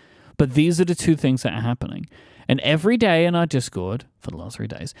off, but these are the 2 things that are happening. And every day in our Discord, for the last 3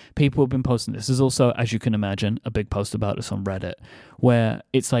 days, people have been posting this. There's also, as you can imagine, a big post about this on Reddit, where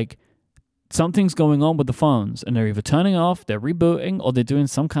it's like something's going on with the phones, and they're either turning off, they're rebooting, or they're doing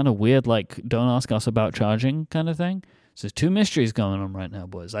some kind of weird, like, don't ask us about charging kind of thing. So there's 2 mysteries going on right now,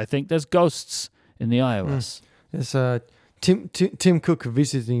 boys. I think there's ghosts in the iOS. It's Tim Cook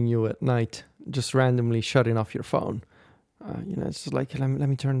visiting you at night, just randomly shutting off your phone. It's just like, let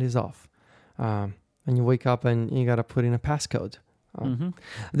me turn this off. And you wake up and you got to put in a passcode.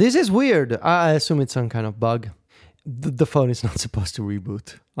 This is weird. I assume it's some kind of bug. The phone is not supposed to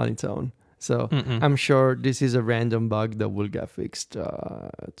reboot on its own. So I'm sure this is a random bug that will get fixed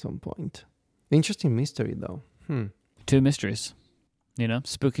at some point. Interesting mystery, though. 2 mysteries.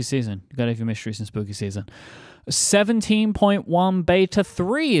 Spooky season. You got to have your mysteries in spooky season. 17.1 beta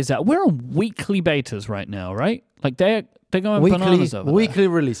 3 is out. We're on weekly betas right now, right? Like they're going bananas over there. Weekly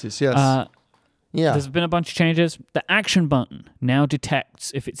releases, yes. There's been a bunch of changes. The action button now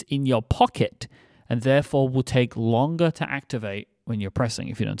detects if it's in your pocket, and therefore will take longer to activate when you're pressing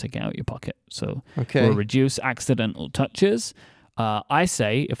if you don't take it out of your pocket. So we'll reduce accidental touches. I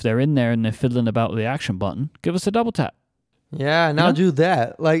say if they're in there and they're fiddling about with the action button, give us a double tap. Yeah, now do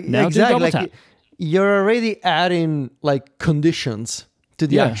that. Like now exactly. Do double tap. You're already adding like conditions to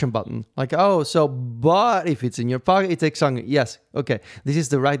the action button. Like, but if it's in your pocket, it takes longer. Yes, okay. This is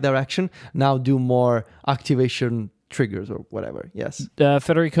the right direction. Now do more activation triggers or whatever. Yes.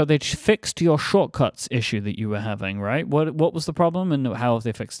 Federico, they fixed your shortcuts issue that you were having, right? What was the problem and how have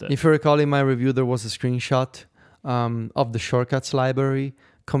they fixed it? If you recall in my review, there was a screenshot of the shortcuts library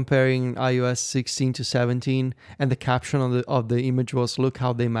comparing iOS 16 to 17, and the caption of the image was, "Look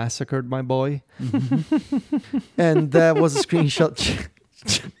how they massacred my boy." Mm-hmm. And that was a screenshot.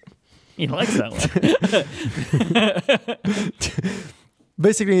 He likes that one.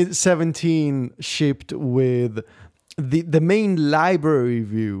 Basically, 17 shipped with the main library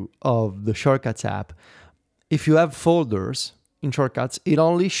view of the Shortcuts app. If you have folders in Shortcuts, it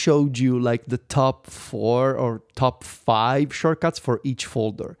only showed you like the top 4 or top 5 shortcuts for each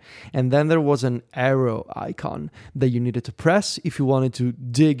folder. And then there was an arrow icon that you needed to press if you wanted to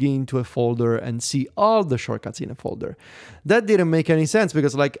dig into a folder and see all the shortcuts in a folder. That didn't make any sense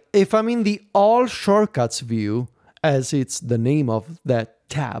because like if I'm in the all shortcuts view, as it's the name of that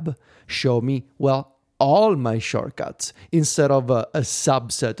tab, show me, well, all my shortcuts instead of a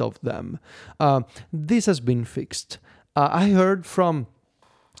subset of them. This has been fixed. I heard from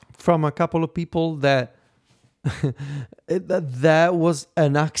a couple of people that that was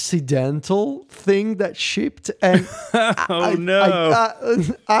an accidental thing that shipped, and I'm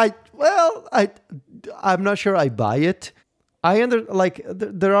not sure I buy it.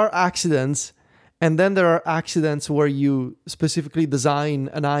 There are accidents, and then there are accidents where you specifically design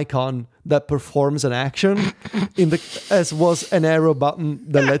an icon that performs an action as was an arrow button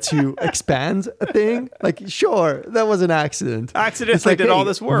that lets you expand a thing. Like, sure, that was an accident. Accidentally did all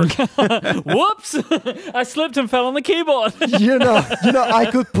this work. Whoops! I slipped and fell on the keyboard. you know, I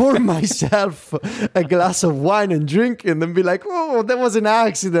could pour myself a glass of wine and drink it and then be like, oh, that was an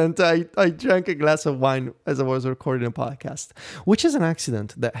accident. I drank a glass of wine as I was recording a podcast, which is an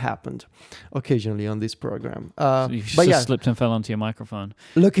accident that happened occasionally on this program. So you just slipped and fell onto your microphone.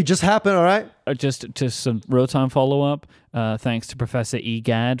 Look, it just happened. All right. Just some real-time follow-up. Thanks to Professor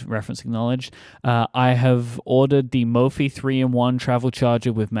EGAD, reference acknowledged. I have ordered the Mophie 3-in-1 travel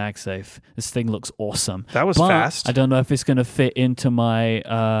charger with MagSafe. This thing looks awesome. That was fast. I don't know if it's going to fit into my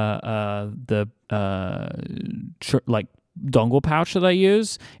dongle pouch that I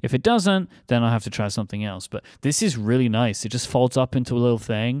use. If it doesn't, then I'll have to try something else. But this is really nice. It just folds up into a little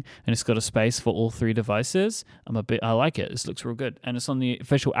thing, and it's got a space for all 3 devices. I like it. This looks real good, and it's on the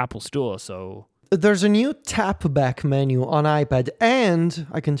official Apple Store. So there's a new tap back menu on iPad, and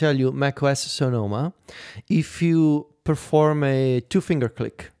I can tell you, macOS Sonoma. If you perform a 2-finger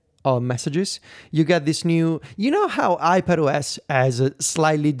click on messages, you get this new, you know how iPadOS has a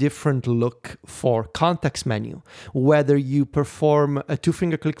slightly different look for context menu, whether you perform a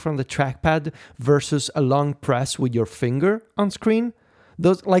 2-finger click from the trackpad versus a long press with your finger on screen.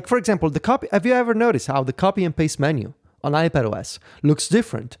 Those, like for example, the copy. Have you ever noticed how the copy and paste menu on iPadOS looks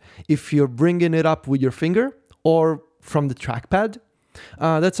different if you're bringing it up with your finger or from the trackpad?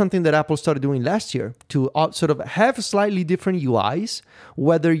 That's something that Apple started doing last year to sort of have slightly different UIs,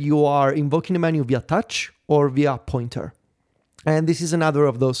 whether you are invoking a menu via touch or via pointer. And this is another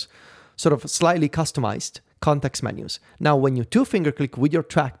of those sort of slightly customized context menus. Now, when you 2-finger click with your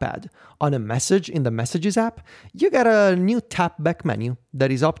trackpad on a message in the Messages app, you get a new tap back menu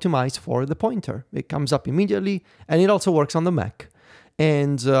that is optimized for the pointer. It comes up immediately, and it also works on the Mac.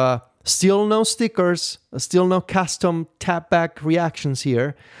 And still no stickers, still no custom tap back reactions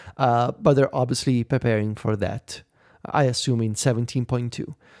here, but they're obviously preparing for that, I assume in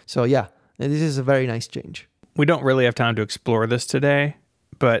 17.2. So yeah, this is a very nice change. We don't really have time to explore this today,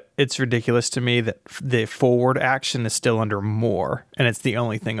 but it's ridiculous to me that the forward action is still under more, and it's the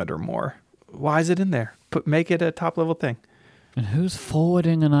only thing under more. Why is it in there? Make it a top-level thing. And who's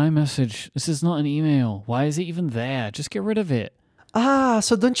forwarding an iMessage? This is not an email. Why is it even there? Just get rid of it.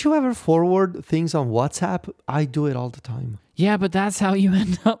 So don't you ever forward things on WhatsApp? I do it all the time. Yeah, but that's how you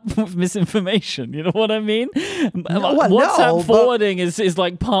end up with misinformation. You know what I mean? WhatsApp forwarding is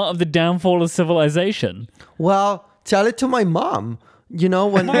like part of the downfall of civilization. Well, tell it to my mom. You know,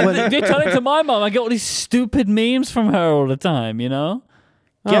 when you tell it to my mom, I get all these stupid memes from her all the time, you know?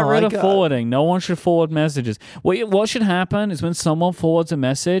 Get rid of forwarding. No one should forward messages. What should happen is when someone forwards a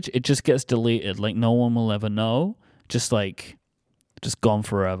message, it just gets deleted. Like, no one will ever know. Just gone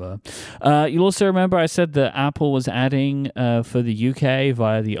forever. You'll also remember I said that Apple was adding for the UK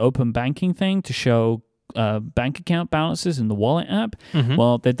via the open banking thing to show bank account balances in the Wallet app. Mm-hmm.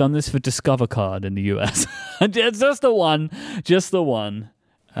 Well, they've done this for Discover Card in the US. It's just the one.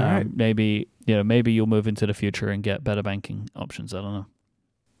 All right. Maybe you'll move into the future and get better banking options. I don't know.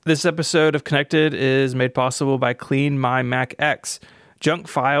 This episode of Connected is made possible by Clean My Mac X. Junk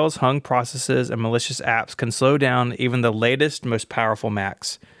files, hung processes, and malicious apps can slow down even the latest, most powerful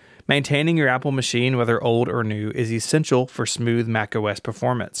Macs. Maintaining your Apple machine, whether old or new, is essential for smooth macOS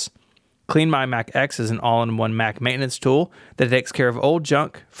performance. Clean My Mac X is an all-in-one Mac maintenance tool that takes care of old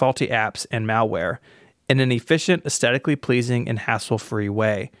junk, faulty apps, and malware in an efficient, aesthetically pleasing, and hassle-free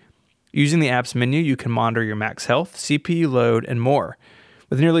way. Using the app's menu, you can monitor your Mac's health, CPU load, and more.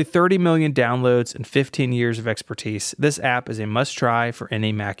 With nearly 30 million downloads and 15 years of expertise, this app is a must-try for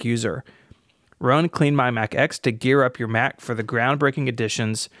any Mac user. Run Clean My Mac X to gear up your Mac for the groundbreaking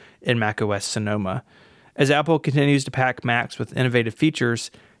additions in macOS Sonoma. As Apple continues to pack Macs with innovative features,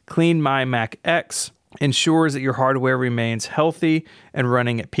 Clean My Mac X ensures that your hardware remains healthy and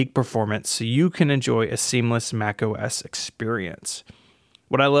running at peak performance so you can enjoy a seamless macOS experience.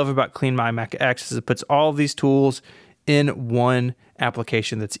 What I love about Clean My Mac X is it puts all of these tools in one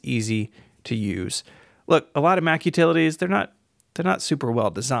application that's easy to use. Look, a lot of Mac utilities, they're not super well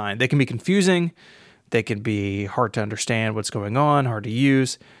designed. They can be confusing. They can be hard to understand what's going on, hard to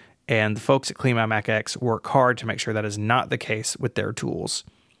use. And the folks at Clean My Mac X work hard to make sure that is not the case with their tools.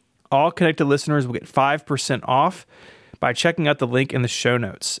 All connected listeners will get 5% off by checking out the link in the show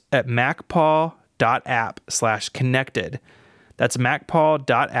notes at macpaw.app/connected. That's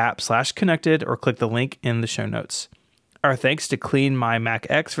macpaw.app/connected, or click the link in the show notes. Our thanks to Clean My Mac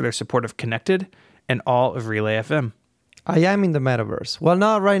X for their support of Connected and all of Relay FM. I am in the metaverse. Well,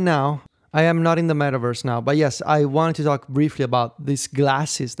 not right now. I am not in the metaverse now. But yes, I wanted to talk briefly about these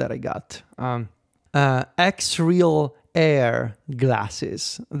glasses that I got. X-Real Air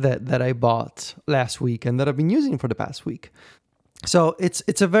glasses that I bought last week and that I've been using for the past week. So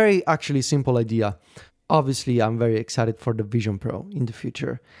it's a very actually simple idea. Obviously, I'm very excited for the Vision Pro in the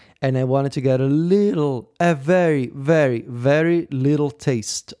future. And I wanted to get a very, very, very little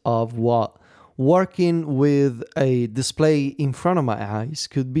taste of what working with a display in front of my eyes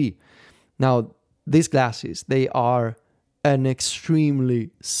could be. Now, these glasses, they are an extremely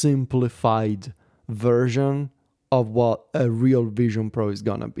simplified version of what a real Vision Pro is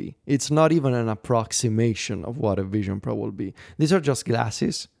gonna be. It's not even an approximation of what a Vision Pro will be. These are just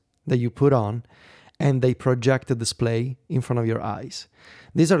glasses that you put on and they project a display in front of your eyes.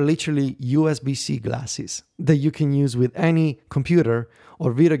 These are literally USB-C glasses that you can use with any computer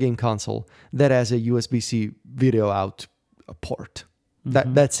or video game console that has a USB-C video out port.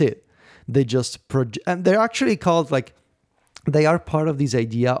 Mm-hmm. That's it. They just and they're actually called, like, they are part of this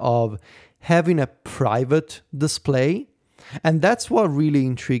idea of having a private display, and that's what really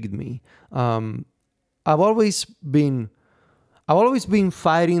intrigued me. I've always been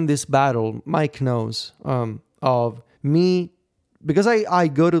fighting this battle, Mike knows, of me, because I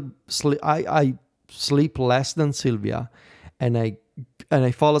go to sleep, I sleep less than Sylvia, and I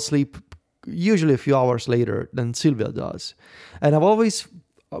fall asleep usually a few hours later than Sylvia does. And I've always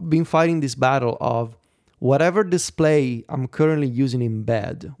been fighting this battle of whatever display I'm currently using in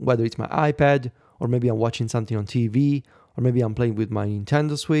bed, whether it's my iPad, or maybe I'm watching something on TV, or maybe I'm playing with my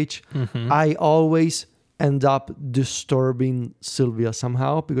Nintendo Switch, I always end up disturbing Sylvia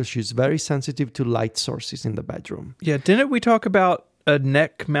somehow because she's very sensitive to light sources in the bedroom. Yeah, didn't we talk about a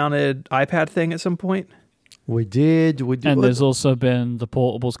neck-mounted iPad thing at some point? We did. And there's also been the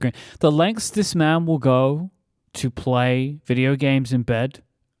portable screen. The lengths this man will go to play video games in bed,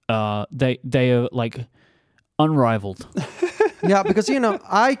 they are like unrivaled. Yeah, because,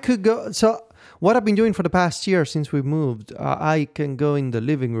 I could go... So what I've been doing for the past year since we moved, I can go in the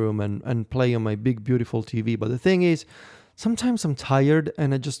living room and play on my big, beautiful TV. But the thing is, sometimes I'm tired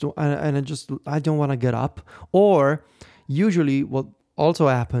and I don't want to get up. Or usually what also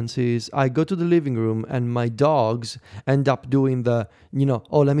happens is I go to the living room and my dogs end up doing the,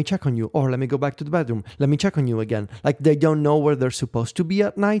 oh, let me check on you. Or let me go back to the bedroom. Let me check on you again. Like, they don't know where they're supposed to be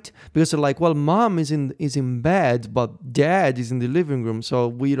at night because they're like, well, mom is in bed, but dad is in the living room. So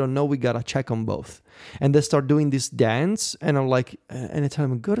we don't know. We got to check on both. And they start doing this dance. And I'm like, and I tell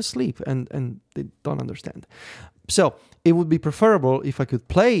them, go to sleep. And they don't understand. So it would be preferable if I could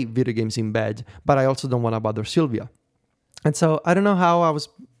play video games in bed, but I also don't want to bother Sylvia. And so I don't know how I was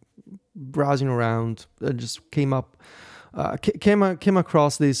browsing around and just came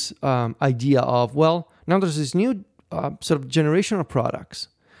across this idea of, well, now there's this new sort of generation of products.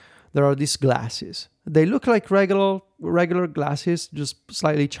 There are these glasses. They look like regular glasses, just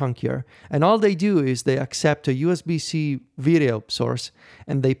slightly chunkier. And all they do is they accept a USB-C video source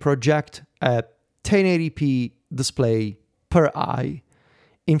and they project a 1080p display per eye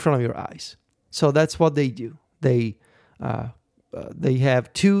in front of your eyes. So that's what they do. They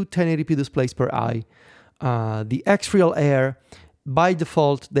have two 1080p displays per eye. The X-Real Air, by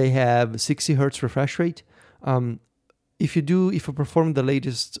default, they have 60 hertz refresh rate. If you perform the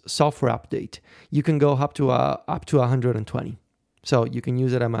latest software update, you can go up to 120 So you can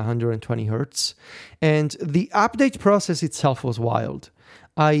use it at 120 hertz. And the update process itself was wild.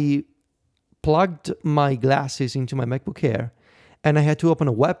 I plugged my glasses into my MacBook Air, and I had to open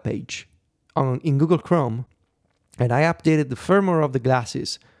a web page in Google Chrome, and I updated the firmware of the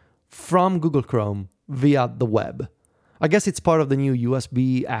glasses from Google Chrome via the web. I guess it's part of the new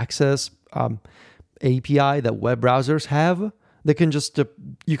USB access API that web browsers have. They can just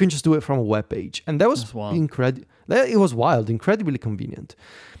you can just do it from a web page, and that was incredible. It was wild, incredibly convenient.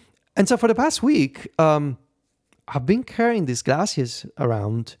 And so for the past week, I've been carrying these glasses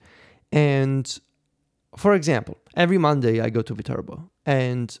around, and for example, every Monday I go to Viterbo,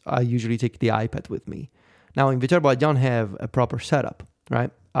 and I usually take the iPad with me. Now in Viterbo, I don't have a proper setup, right?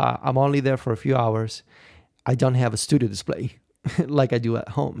 I'm only there for a few hours. I don't have a studio display like I do at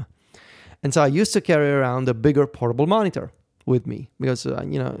home. And so I used to carry around a bigger portable monitor with me because,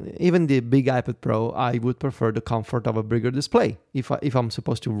 even the big iPad Pro, I would prefer the comfort of a bigger display if I'm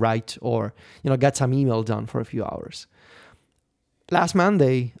supposed to write or, get some email done for a few hours. Last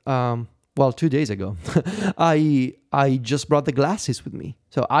Monday, 2 days ago, I just brought the glasses with me.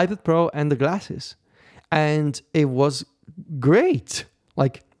 So iPad Pro and the glasses. And it was great.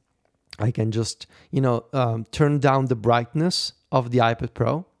 Like, I can just, turn down the brightness of the iPad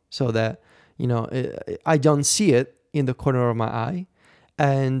Pro so that, I don't see it in the corner of my eye.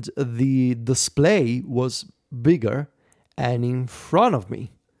 And the display was bigger and in front of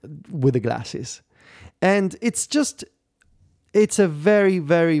me with the glasses. And it's a very,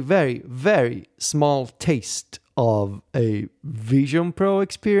 very, very, very small taste of a Vision Pro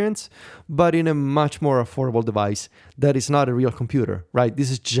experience, but in a much more affordable device that is not a real computer, right? This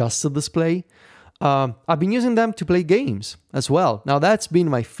is just a display. I've been using them to play games as well. Now that's been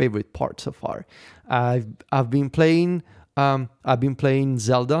my favorite part so far. I've been playing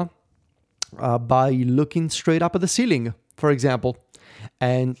Zelda by looking straight up at the ceiling, for example,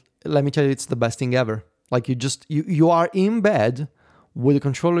 and let me tell you, it's the best thing ever. Like you are in bed with a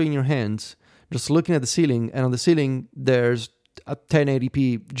controller in your hands, just looking at the ceiling, and on the ceiling there's a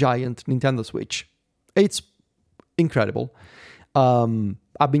 1080p giant Nintendo Switch. It's incredible.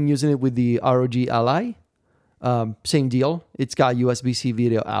 I've been using it with the ROG Ally. Same deal. It's got USB-C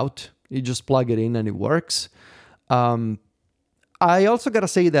video out. You just plug it in and it works. I also gotta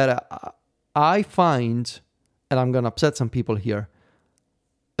say that I find, and I'm gonna upset some people here,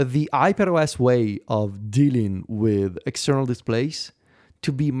 the iPadOS way of dealing with external displays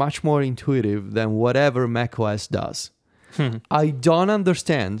to be much more intuitive than whatever macOS does. I don't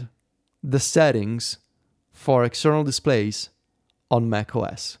understand the settings for external displays on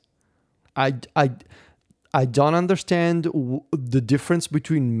macOS. I don't understand the difference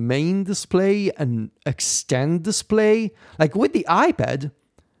between main display and extend display. Like with the iPad,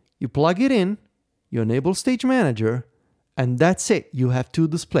 you plug it in, you enable Stage Manager, and that's it. You have two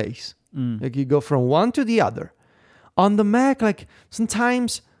displays. Like you go from one to the other. On the Mac, like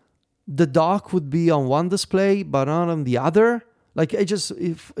sometimes the dock would be on one display, but not on the other. Like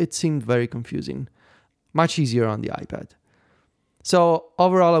it seemed very confusing. Much easier on the iPad. So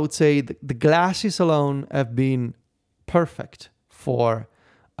overall, I would say the glasses alone have been perfect for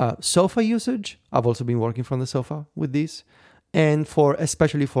sofa usage. I've also been working from the sofa with these, and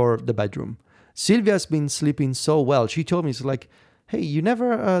especially for the bedroom. Sylvia's been sleeping so well. She told me, it's like, hey, you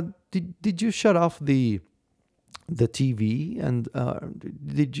never did you shut off the TV and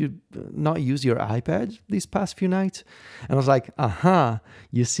did you not use your iPad these past few nights? And I was like,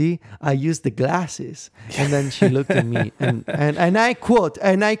 you see, I used the glasses. And then she looked at me and I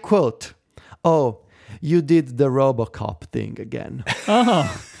quote, oh, you did the RoboCop thing again.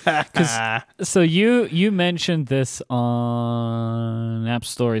 Oh, so you mentioned this on App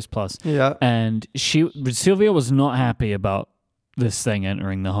Stories Plus. Yeah. And Sylvia was not happy about this thing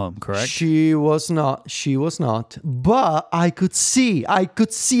entering the home, correct? She was not. But I could see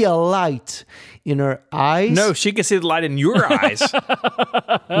a light in her eyes. No, she could see the light in your eyes.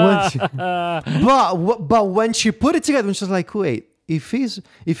 But when she put it together, when she was like, wait, if he's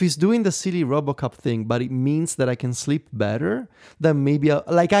doing the silly RoboCop thing, but it means that I can sleep better, then maybe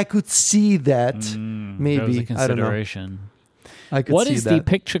I could see that. Maybe that was a consideration. I could what see is that. the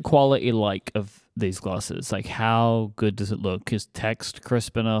picture quality like of these glasses? Like, how good does it look? Is text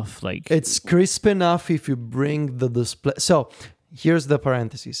crisp enough? Like, it's crisp enough if you bring the display. So here's the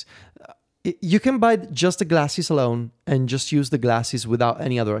parentheses. You can buy just the glasses alone and just use the glasses without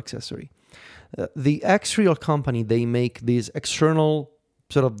any other accessory. The X-Real company, they make this external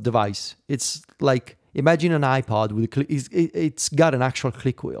sort of device. It's like, imagine an iPod with it's got an actual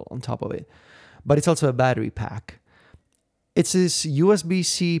click wheel on top of it, but it's also a battery pack. It's this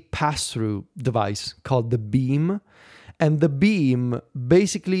USB-C pass-through device called the Beam, And the beam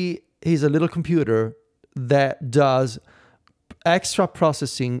basically is a little computer that does extra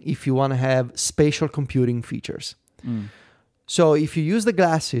processing if you want to have spatial computing features. So if you use the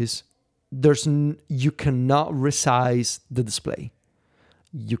glasses, you cannot resize the display.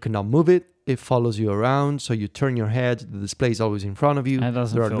 You cannot move it. It follows you around. So you turn your head, the display is always in front of you. That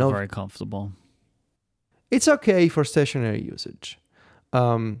doesn't feel very comfortable. It's okay for stationary usage.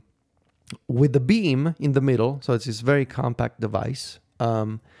 With the beam in the middle, so it's this very compact device,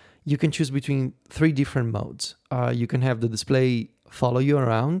 you can choose between 3 different modes. You can have the display follow you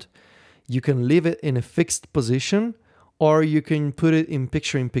around. You can leave it in a fixed position, or you can put it in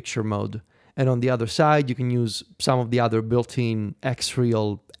picture-in-picture mode. And on the other side, you can use some of the other built-in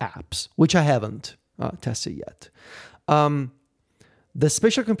X-Real apps, which I haven't tested yet. The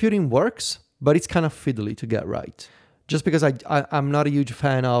spatial computing works, but it's kind of fiddly to get right. Just because I'm not a huge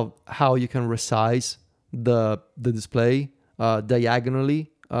fan of how you can resize the display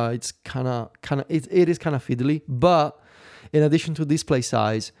diagonally. It is kind of fiddly. But in addition to display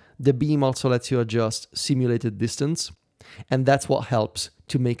size, the beam also lets you adjust simulated distance. And that's what helps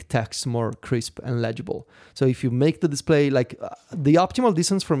to make text more crisp and legible. So if you make the display the optimal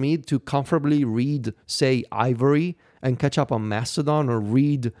distance for me to comfortably read, say, Ivory and catch up on Mastodon, or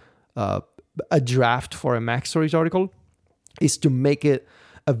read a draft for a MacStories article, is to make it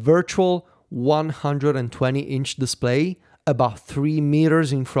a virtual 120-inch display about 3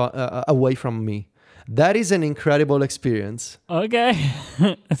 meters away from me. That is an incredible experience. Okay.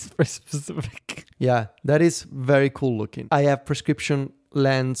 That's very specific. Yeah, that is very cool looking. I have prescription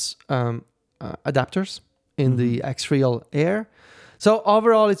lens adapters in the X-Real Air. So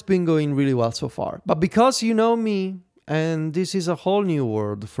overall, it's been going really well so far. But because you know me, and this is a whole new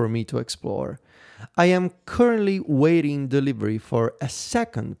world for me to explore, I am currently waiting delivery for a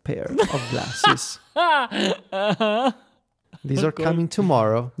second pair of glasses. These are coming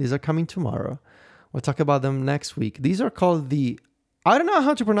tomorrow. We'll talk about them next week. These are called I don't know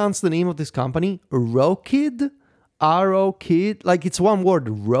how to pronounce the name of this company. Rokid? R-O-Kid? Like it's one word.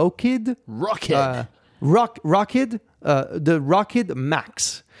 Rokid? Rocket. Rokid? The Rokid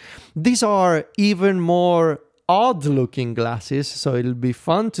Max. These are even more odd-looking glasses, so it'll be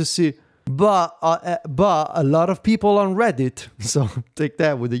fun to see. But a lot of people on Reddit, so take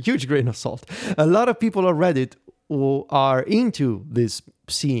that with a huge grain of salt. A lot of people on Reddit who are into this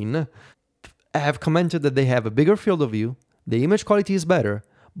scene have commented that they have a bigger field of view, the image quality is better,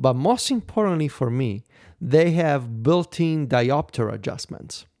 but most importantly for me, they have built-in diopter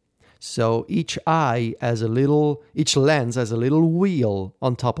adjustments. So each lens has a little wheel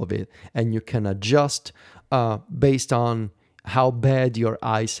on top of it, and you can adjust based on how bad your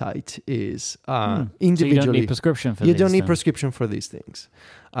eyesight is individually. So you don't need prescription for prescription for these things.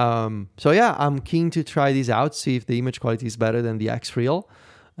 So yeah, I'm keen to try these out, see if the image quality is better than the X-Real.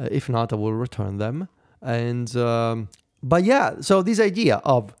 If not, I will return them. And but yeah, so this idea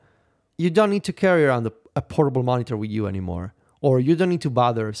of you don't need to carry around a portable monitor with you anymore, or you don't need to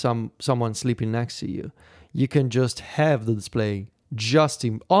bother someone sleeping next to you. You can just have the display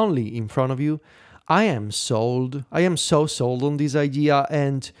only in front of you. I am sold. I am so sold on this idea,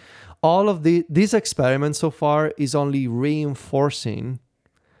 and all of these experiments so far is only reinforcing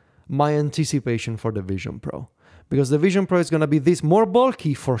my anticipation for the Vision Pro, because the Vision Pro is going to be this more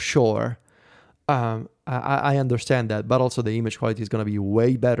bulky for sure. I understand that, but also the image quality is going to be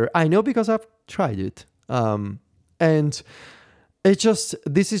way better. I know because I've tried it, and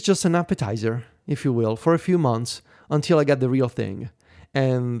this is just an appetizer, if you will, for a few months until I get the real thing,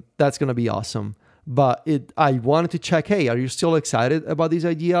 and that's going to be awesome. But I wanted to check, hey, are you still excited about this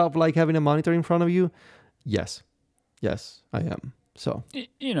idea of having a monitor in front of you? Yes, I am. So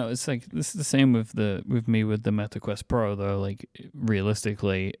it's like this is the same with me with the MetaQuest Pro though. Like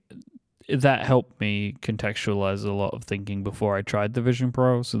realistically, that helped me contextualize a lot of thinking before I tried the Vision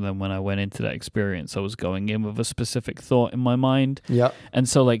Pro. So then when I went into that experience, I was going in with a specific thought in my mind. Yeah. And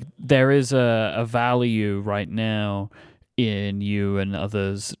so there is a value right now in you and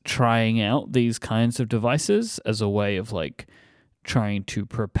others trying out these kinds of devices as a way of trying to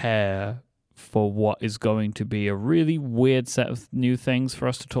prepare for what is going to be a really weird set of new things for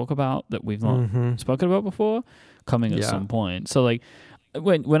us to talk about that we've not spoken about before coming at some point. So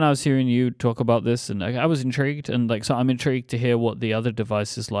when I was hearing you talk about this, and I was intrigued, and so I'm intrigued to hear what the other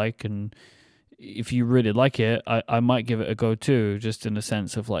device is like, and if you really like it, I might give it a go too, just in the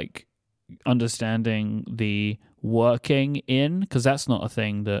sense of understanding the working in, because that's not a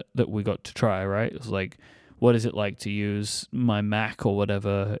thing that we got to try, right? It's what is it like to use my Mac or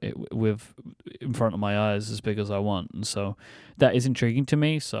whatever with in front of my eyes as big as I want. And so that is intriguing to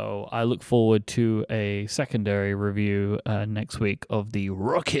me. So I look forward to a secondary review next week of the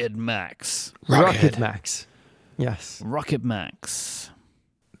Rocket Max. Rocket Max. Yes. Rocket Max.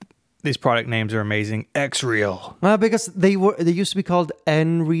 These product names are amazing. X-Real. Because they used to be called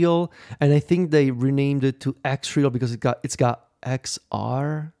N-Real, and I think they renamed it to X-Real because it's got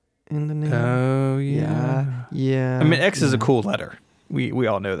XR in the name. Oh yeah. Yeah. I mean, X is a cool letter. We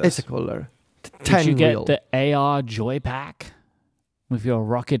all know this. It's a cool letter. Did you get the AR Joy Pack with your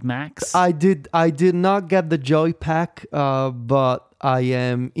Rocket Max? I did not get the Joy Pack, but I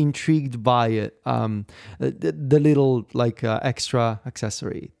am intrigued by it. The little extra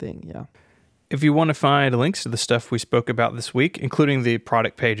accessory thing, yeah. If you want to find links to the stuff we spoke about this week, including the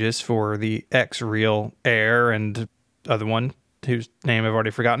product pages for the X-Real Air and the other one whose name I've already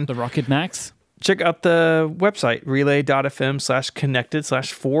forgotten. The Rocket Max? Check out the website,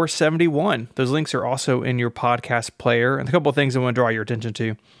 relay.fm/connected/471. Those links are also in your podcast player. And a couple of things I want to draw your attention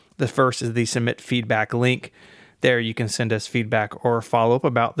to. The first is the submit feedback link. There you can send us feedback or follow up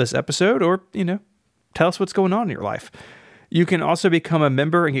about this episode or, tell us what's going on in your life. You can also become a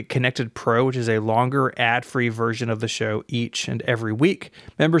member and get Connected Pro, which is a longer ad-free version of the show each and every week.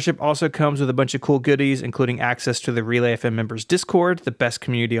 Membership also comes with a bunch of cool goodies, including access to the Relay FM members Discord, the best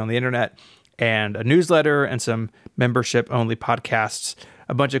community on the internet, and a newsletter and some membership-only podcasts.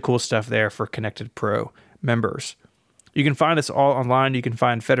 A bunch of cool stuff there for Connected Pro members. You can find us all online. You can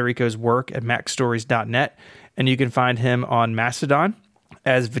find Federico's work at macstories.net, and you can find him on Mastodon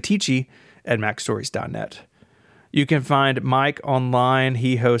as Vitici at macstories.net. You can find Mike online.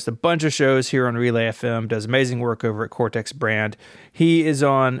 He hosts a bunch of shows here on Relay FM, does amazing work over at Cortex Brand. He is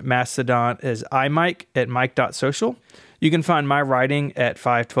on Mastodon as iMike at mike.social. You can find my writing at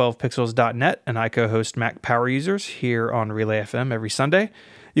 512pixels.net, and I co-host Mac Power Users here on Relay FM every Sunday.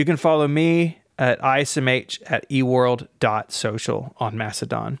 You can follow me at ismh at eworld.social on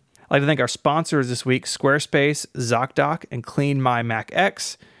Mastodon. I'd like to thank our sponsors this week, Squarespace, ZocDoc, and Clean My Mac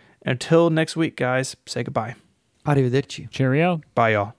X. Until next week, guys, say goodbye. Arrivederci. Cheerio. Bye, y'all.